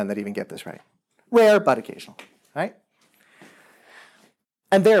Americans now and then that even get this right. Rare, but occasional, right?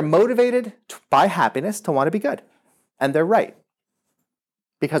 And they're motivated by happiness to want to be good. And they're right.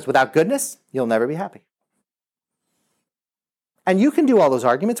 Because without goodness, you'll never be happy. And you can do all those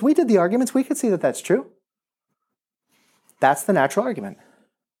arguments. We did the arguments. We could see that that's true. That's the natural argument.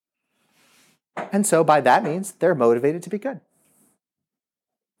 And so by that means, they're motivated to be good.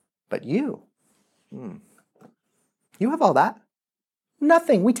 But you have all that.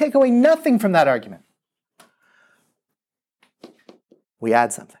 Nothing. We take away nothing from that argument. We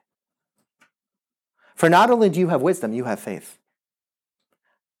add something. For not only do you have wisdom, you have faith.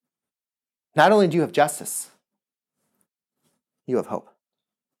 Not only do you have justice, you have hope.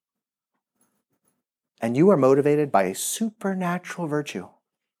 And you are motivated by a supernatural virtue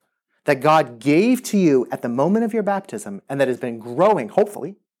that God gave to you at the moment of your baptism and that has been growing,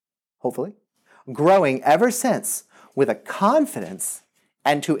 hopefully, growing ever since, with a confidence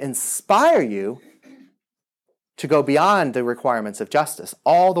and to inspire you to go beyond the requirements of justice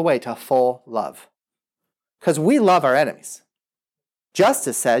all the way to full love. Because we love our enemies.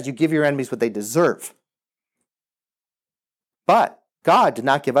 Justice says you give your enemies what they deserve. But God did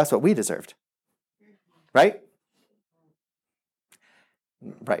not give us what we deserved. Right?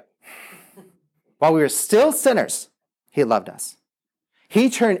 Right. While we were still sinners, he loved us. He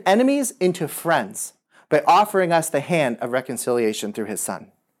turned enemies into friends by offering us the hand of reconciliation through his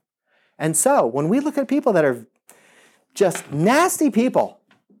Son. And so, when we look at people that are just nasty people,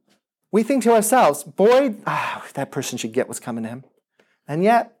 we think to ourselves, boy, that person should get what's coming to him. And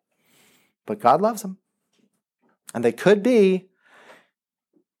yet, but God loves them. And they could be,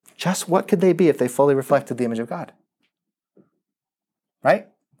 just what could they be if they fully reflected the image of God? Right?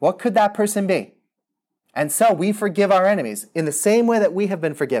 What could that person be? And so we forgive our enemies in the same way that we have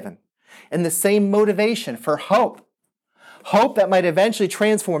been forgiven. In the same motivation for hope. Hope that might eventually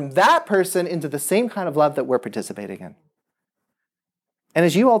transform that person into the same kind of love that we're participating in. And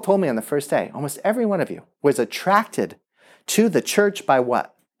as you all told me on the first day, almost every one of you was attracted to the church by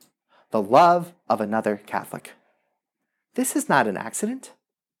what? The love of another Catholic. This is not an accident.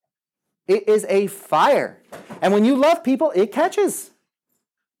 It is a fire. And when you love people, it catches.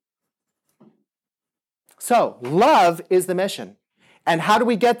 So, love is the mission. And how do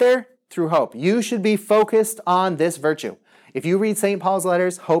we get there? Through hope. You should be focused on this virtue. If you read St. Paul's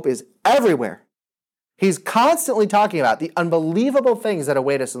letters, hope is everywhere. He's constantly talking about the unbelievable things that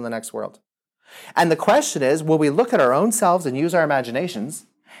await us in the next world. And the question is, will we look at our own selves and use our imaginations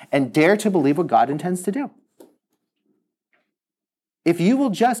and dare to believe what God intends to do? If you will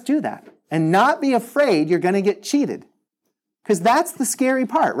just do that and not be afraid you're going to get cheated, because that's the scary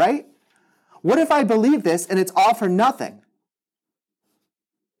part, right? What if I believe this and it's all for nothing?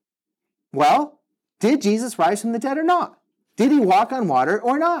 Well, did Jesus rise from the dead or not? Did he walk on water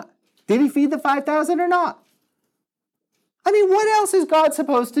or not? Did he feed the 5,000 or not? I mean, what else is God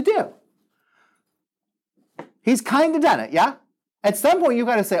supposed to do? He's kind of done it, yeah? At some point, you've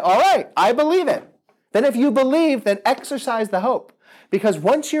got to say, all right, I believe it. Then if you believe, then exercise the hope. Because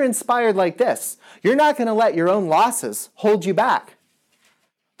once you're inspired like this, you're not going to let your own losses hold you back.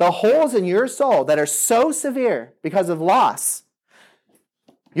 The holes in your soul that are so severe because of loss,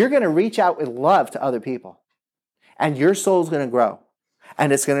 you're going to reach out with love to other people. And your soul's going to grow.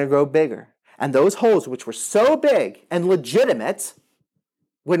 And it's going to grow bigger. And those holes, which were so big and legitimate,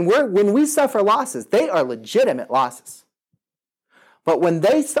 when we suffer losses, they are legitimate losses. But when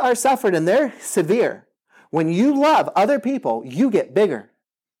they are suffered and they're severe, when you love other people, you get bigger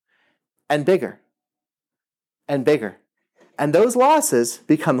and bigger and bigger. And those losses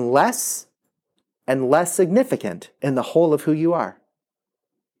become less and less significant in the whole of who you are.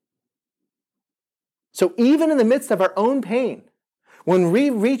 So even in the midst of our own pain, when we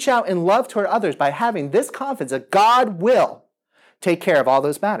reach out in love toward others by having this confidence that God will take care of all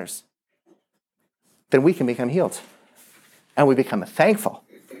those matters, then we can become healed. And we become thankful.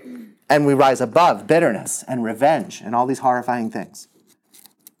 And we rise above bitterness and revenge and all these horrifying things.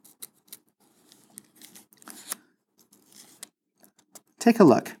 Take a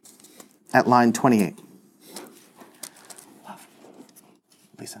look at line 28.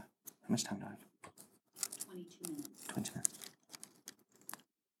 Lisa, how much time do I have? 22 minutes. 22 minutes.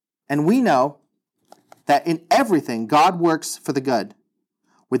 And we know that in everything God works for the good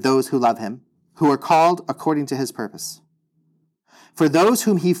with those who love him, who are called according to his purpose. For those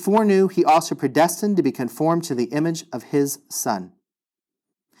whom he foreknew, he also predestined to be conformed to the image of his Son.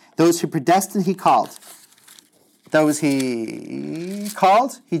 Those who predestined, he called. Those he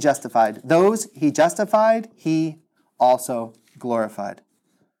called, he justified. Those he justified, he also glorified.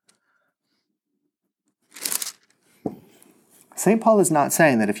 St. Paul is not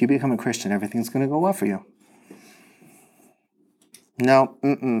saying that if you become a Christian, everything's going to go well for you. No,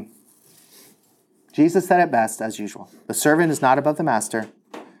 Jesus said it best, as usual. The servant is not above the master.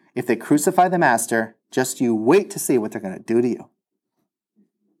 If they crucify the master, just you wait to see what they're going to do to you.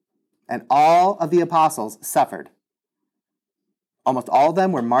 And all of the apostles suffered. Almost all of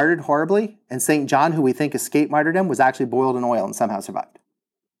them were martyred horribly, and St. John, who we think escaped martyrdom, was actually boiled in oil and somehow survived.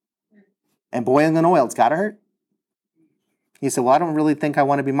 And boiling in oil, it's got to hurt. You say, well, I don't really think I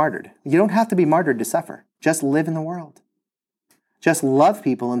want to be martyred. You don't have to be martyred to suffer. Just live in the world. Just love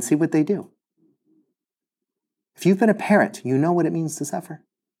people and see what they do. If you've been a parent, you know what it means to suffer.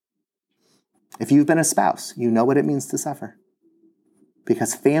 If you've been a spouse, you know what it means to suffer.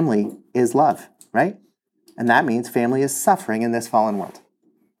 Because family is love, right? And that means family is suffering in this fallen world.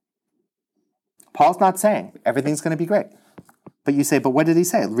 Paul's not saying everything's going to be great. But you say, but what did he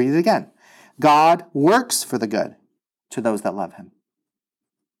say? Read it again. God works for the good to those that love him.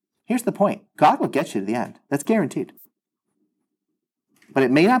 Here's the point. God will get you to the end. That's guaranteed. But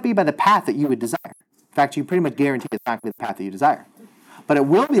it may not be by the path that you would desire. In fact, you pretty much guarantee it's not going to be the path that you desire. But it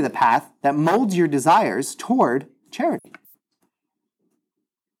will be the path that molds your desires toward charity.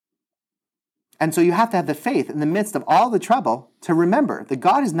 And so you have to have the faith in the midst of all the trouble to remember that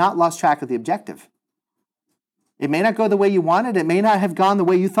God has not lost track of the objective. It may not go the way you wanted. It may not have gone the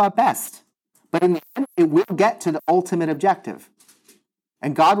way you thought best. But in the end, it will get to the ultimate objective.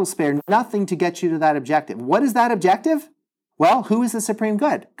 And God will spare nothing to get you to that objective. What is that objective? Well, who is the supreme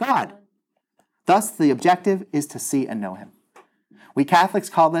good? God. Thus, the objective is to see and know him. We Catholics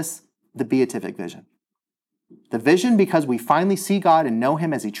call this the beatific vision. The vision because we finally see God and know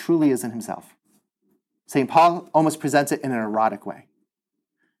him as he truly is in himself. St. Paul almost presents it in an erotic way.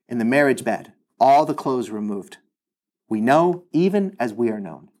 In the marriage bed, all the clothes removed. We know even as we are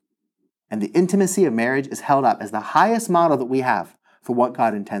known. And the intimacy of marriage is held up as the highest model that we have for what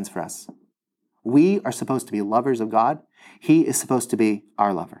God intends for us. We are supposed to be lovers of God. He is supposed to be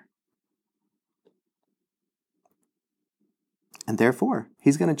our lover. And therefore,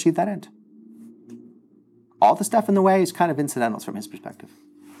 he's going to achieve that end. All the stuff in the way is kind of incidentals from his perspective.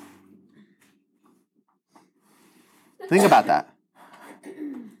 Think about that.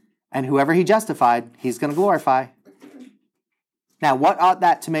 And whoever he justified, he's going to glorify. Now, what ought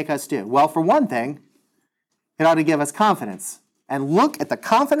that to make us do? Well, for one thing, it ought to give us confidence. And look at the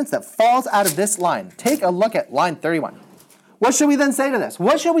confidence that falls out of this line. Take a look at line 31. What should we then say to this?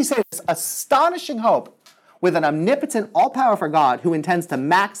 What should we say to this astonishing hope with an omnipotent, all-powerful God who intends to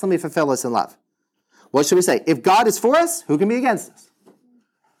maximally fulfill us in love? What should we say? If God is for us, who can be against us?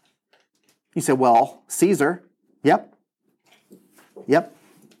 You say, well, Caesar. Yep.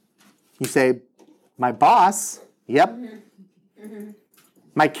 You say, my boss, yep.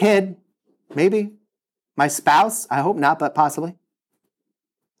 My kid, maybe. My spouse, I hope not, but possibly.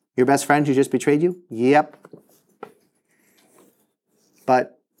 Your best friend who just betrayed you, yep.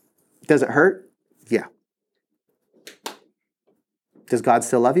 But does it hurt? Yeah. Does God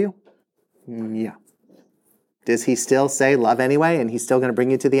still love you? Yeah. Does he still say love anyway and he's still going to bring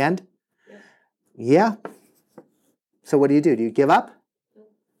you to the end? Yeah. So what do? Do you give up?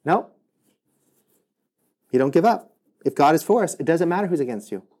 No. You don't give up. If God is for us, it doesn't matter who's against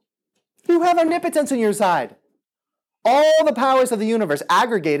you. You have omnipotence on your side. All the powers of the universe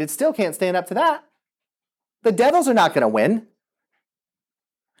aggregated still can't stand up to that. The devils are not going to win.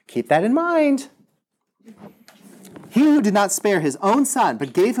 Keep that in mind. He who did not spare his own son,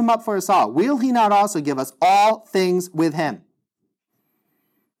 but gave him up for us all, will he not also give us all things with him?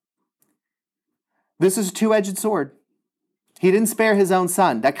 This is a two-edged sword. He didn't spare his own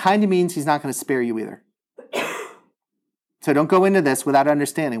son. That kind of means he's not going to spare you either. So don't go into this without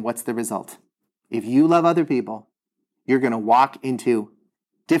understanding what's the result. If you love other people, you're going to walk into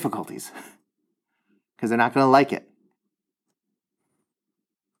difficulties because they're not going to like it.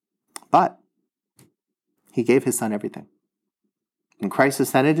 But he gave his son everything. When Christ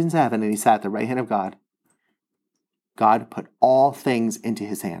ascended into heaven and he sat at the right hand of God, God put all things into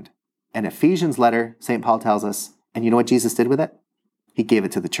his hand. And Ephesians letter, St. Paul tells us, and you know what Jesus did with it? He gave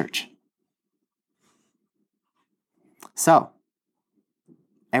it to the church. So,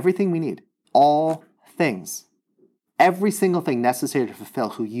 everything we need, all things, every single thing necessary to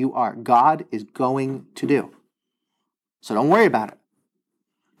fulfill who you are, God is going to do. So don't worry about it.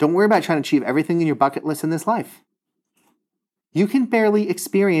 Don't worry about trying to achieve everything in your bucket list in this life. You can barely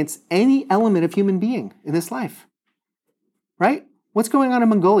experience any element of human being in this life. Right? What's going on in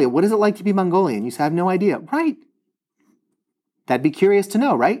Mongolia? What is it like to be Mongolian? You say, I have no idea. Right. That'd be curious to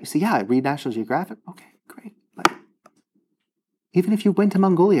know, right? You say, yeah, I read National Geographic. Okay, great. But even if you went to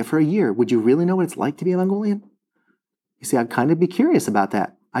Mongolia for a year, would you really know what it's like to be a Mongolian? You see, I'd kind of be curious about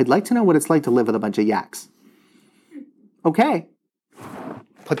that. I'd like to know what it's like to live with a bunch of yaks. Okay.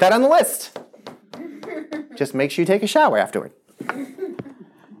 Put that on the list. Just make sure you take a shower afterward.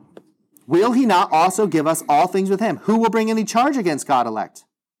 Will he not also give us all things with him? Who will bring any charge against God elect?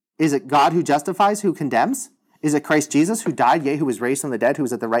 Is it God who justifies, who condemns? Is it Christ Jesus who died, yea, who was raised from the dead, who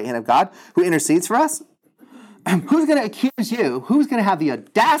is at the right hand of God, who intercedes for us? Who's going to accuse you? Who's going to have the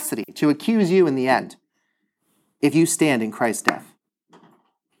audacity to accuse you in the end if you stand in Christ's death?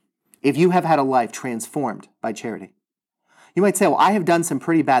 If you have had a life transformed by charity? You might say, well, I have done some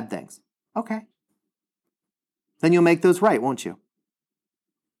pretty bad things. Okay. Then you'll make those right, won't you?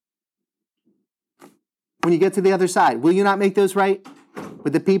 When you get to the other side, will you not make those right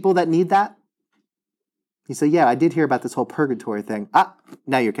with the people that need that? You say, yeah, I did hear about this whole purgatory thing.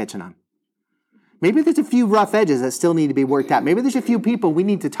 Now you're catching on. Maybe there's a few rough edges that still need to be worked out. Maybe there's a few people we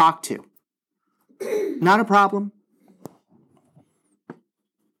need to talk to. Not a problem.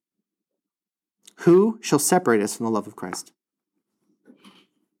 Who shall separate us from the love of Christ?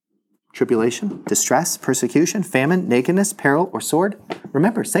 Tribulation, distress, persecution, famine, nakedness, peril, or sword?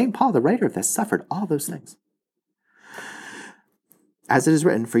 Remember, St. Paul, the writer of this, suffered all those things. As it is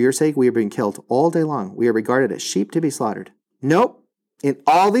written, for your sake we are being killed all day long. We are regarded as sheep to be slaughtered. Nope. In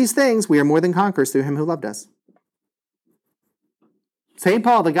all these things we are more than conquerors through him who loved us. St.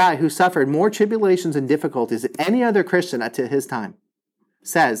 Paul, the guy who suffered more tribulations and difficulties than any other Christian at his time,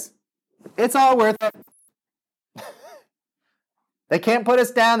 says, it's all worth it. They can't put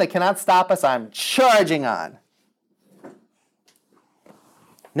us down. They cannot stop us. I'm charging on.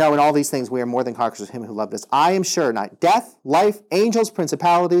 No, in all these things we are more than conquerors with him who loved us. I am sure not death, life, angels,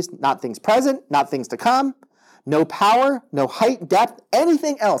 principalities, not things present, not things to come, no power, no height, depth,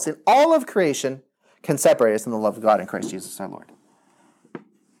 anything else in all of creation can separate us from the love of God in Christ Jesus our Lord.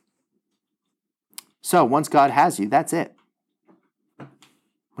 So once God has you, that's it.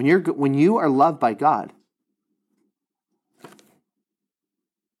 When you are loved by God,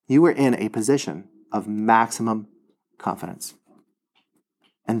 you are in a position of maximum confidence.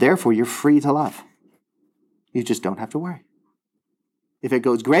 And therefore, you're free to love. You just don't have to worry. If it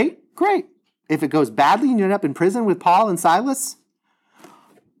goes great, great. If it goes badly and you end up in prison with Paul and Silas,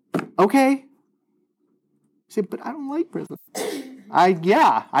 okay. You say, but I don't like prison. I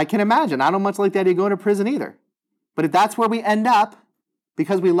can imagine. I don't much like the idea of going to prison either. But if that's where we end up,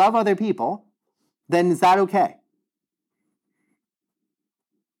 because we love other people, then is that okay?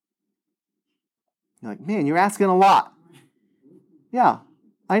 You're like, man, you're asking a lot. Yeah,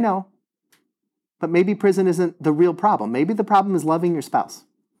 I know. But maybe prison isn't the real problem. Maybe the problem is loving your spouse,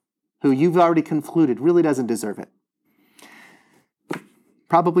 who you've already concluded really doesn't deserve it.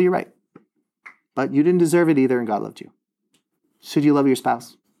 Probably you're right. but you didn't deserve it either, and God loved you. Should you love your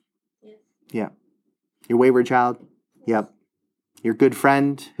spouse? Yes. Yeah. Your wayward child? Yep. Your good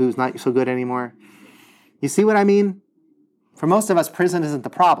friend who's not so good anymore? You see what I mean? For most of us, prison isn't the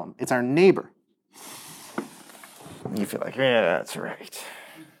problem. It's our neighbor. You feel like, yeah, that's right.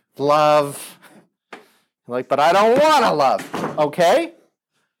 Love. You're like, but I don't want to love. Okay.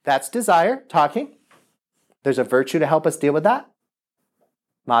 That's desire, talking. There's a virtue to help us deal with that.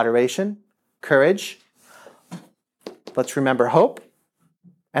 Moderation, courage. Let's remember hope.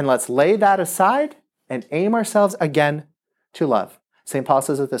 And let's lay that aside and aim ourselves again to love. St. Paul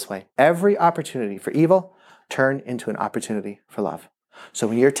says it this way: every opportunity for evil, turn into an opportunity for love. So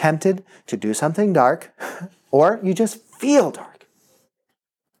when you're tempted to do something dark, or you just feel dark,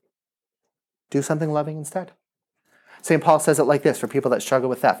 do something loving instead. St. Paul says it like this for people that struggle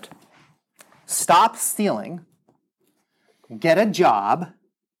with theft: stop stealing, get a job,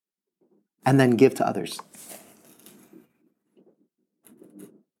 and then give to others.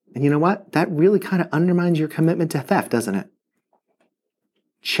 And you know what? That really kind of undermines your commitment to theft, doesn't it?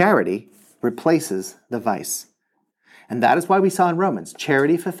 Charity replaces the vice. And that is why we saw in Romans,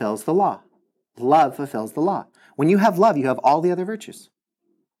 charity fulfills the law. Love fulfills the law. When you have love, you have all the other virtues.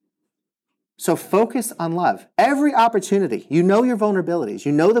 So focus on love. Every opportunity, you know your vulnerabilities.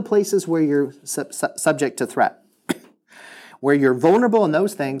 You know the places where you're subject to threat. Where you're vulnerable in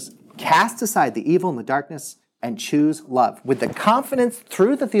those things, cast aside the evil and the darkness and choose love with the confidence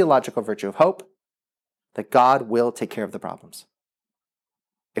through the theological virtue of hope that God will take care of the problems.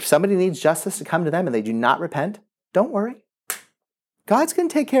 If somebody needs justice to come to them and they do not repent, don't worry. God's going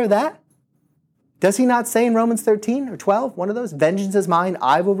to take care of that. Does he not say in Romans 13 or 12, one of those, vengeance is mine,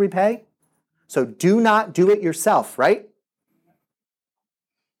 I will repay? So do not do it yourself, right?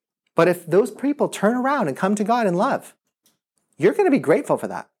 But if those people turn around and come to God in love, you're going to be grateful for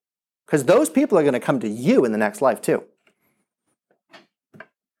that. Because those people are going to come to you in the next life too.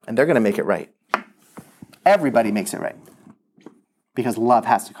 And they're going to make it right. Everybody makes it right. Because love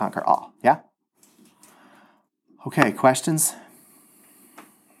has to conquer all, yeah? Okay, questions?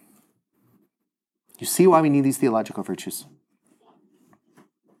 You see why we need these theological virtues.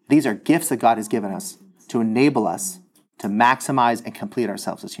 These are gifts that God has given us to enable us to maximize and complete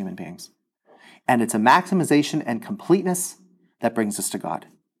ourselves as human beings. And it's a maximization and completeness that brings us to God.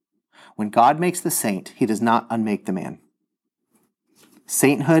 When God makes the saint, he does not unmake the man.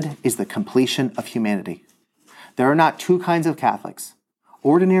 Sainthood is the completion of humanity. There are not two kinds of Catholics: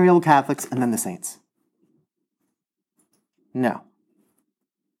 ordinary old Catholics and then the saints. No.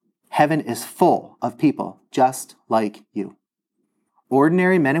 Heaven is full of people just like you.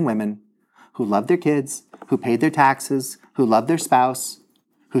 Ordinary men and women who loved their kids, who paid their taxes, who loved their spouse,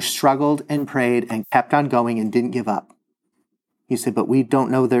 who struggled and prayed and kept on going and didn't give up. You say, but we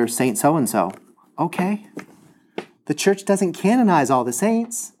don't know their saint so-and-so. Okay. The church doesn't canonize all the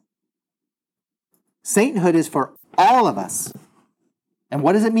saints. Sainthood is for all of us. And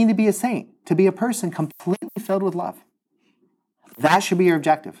what does it mean to be a saint? To be a person completely filled with love. That should be your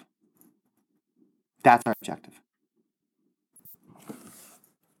objective. That's our objective.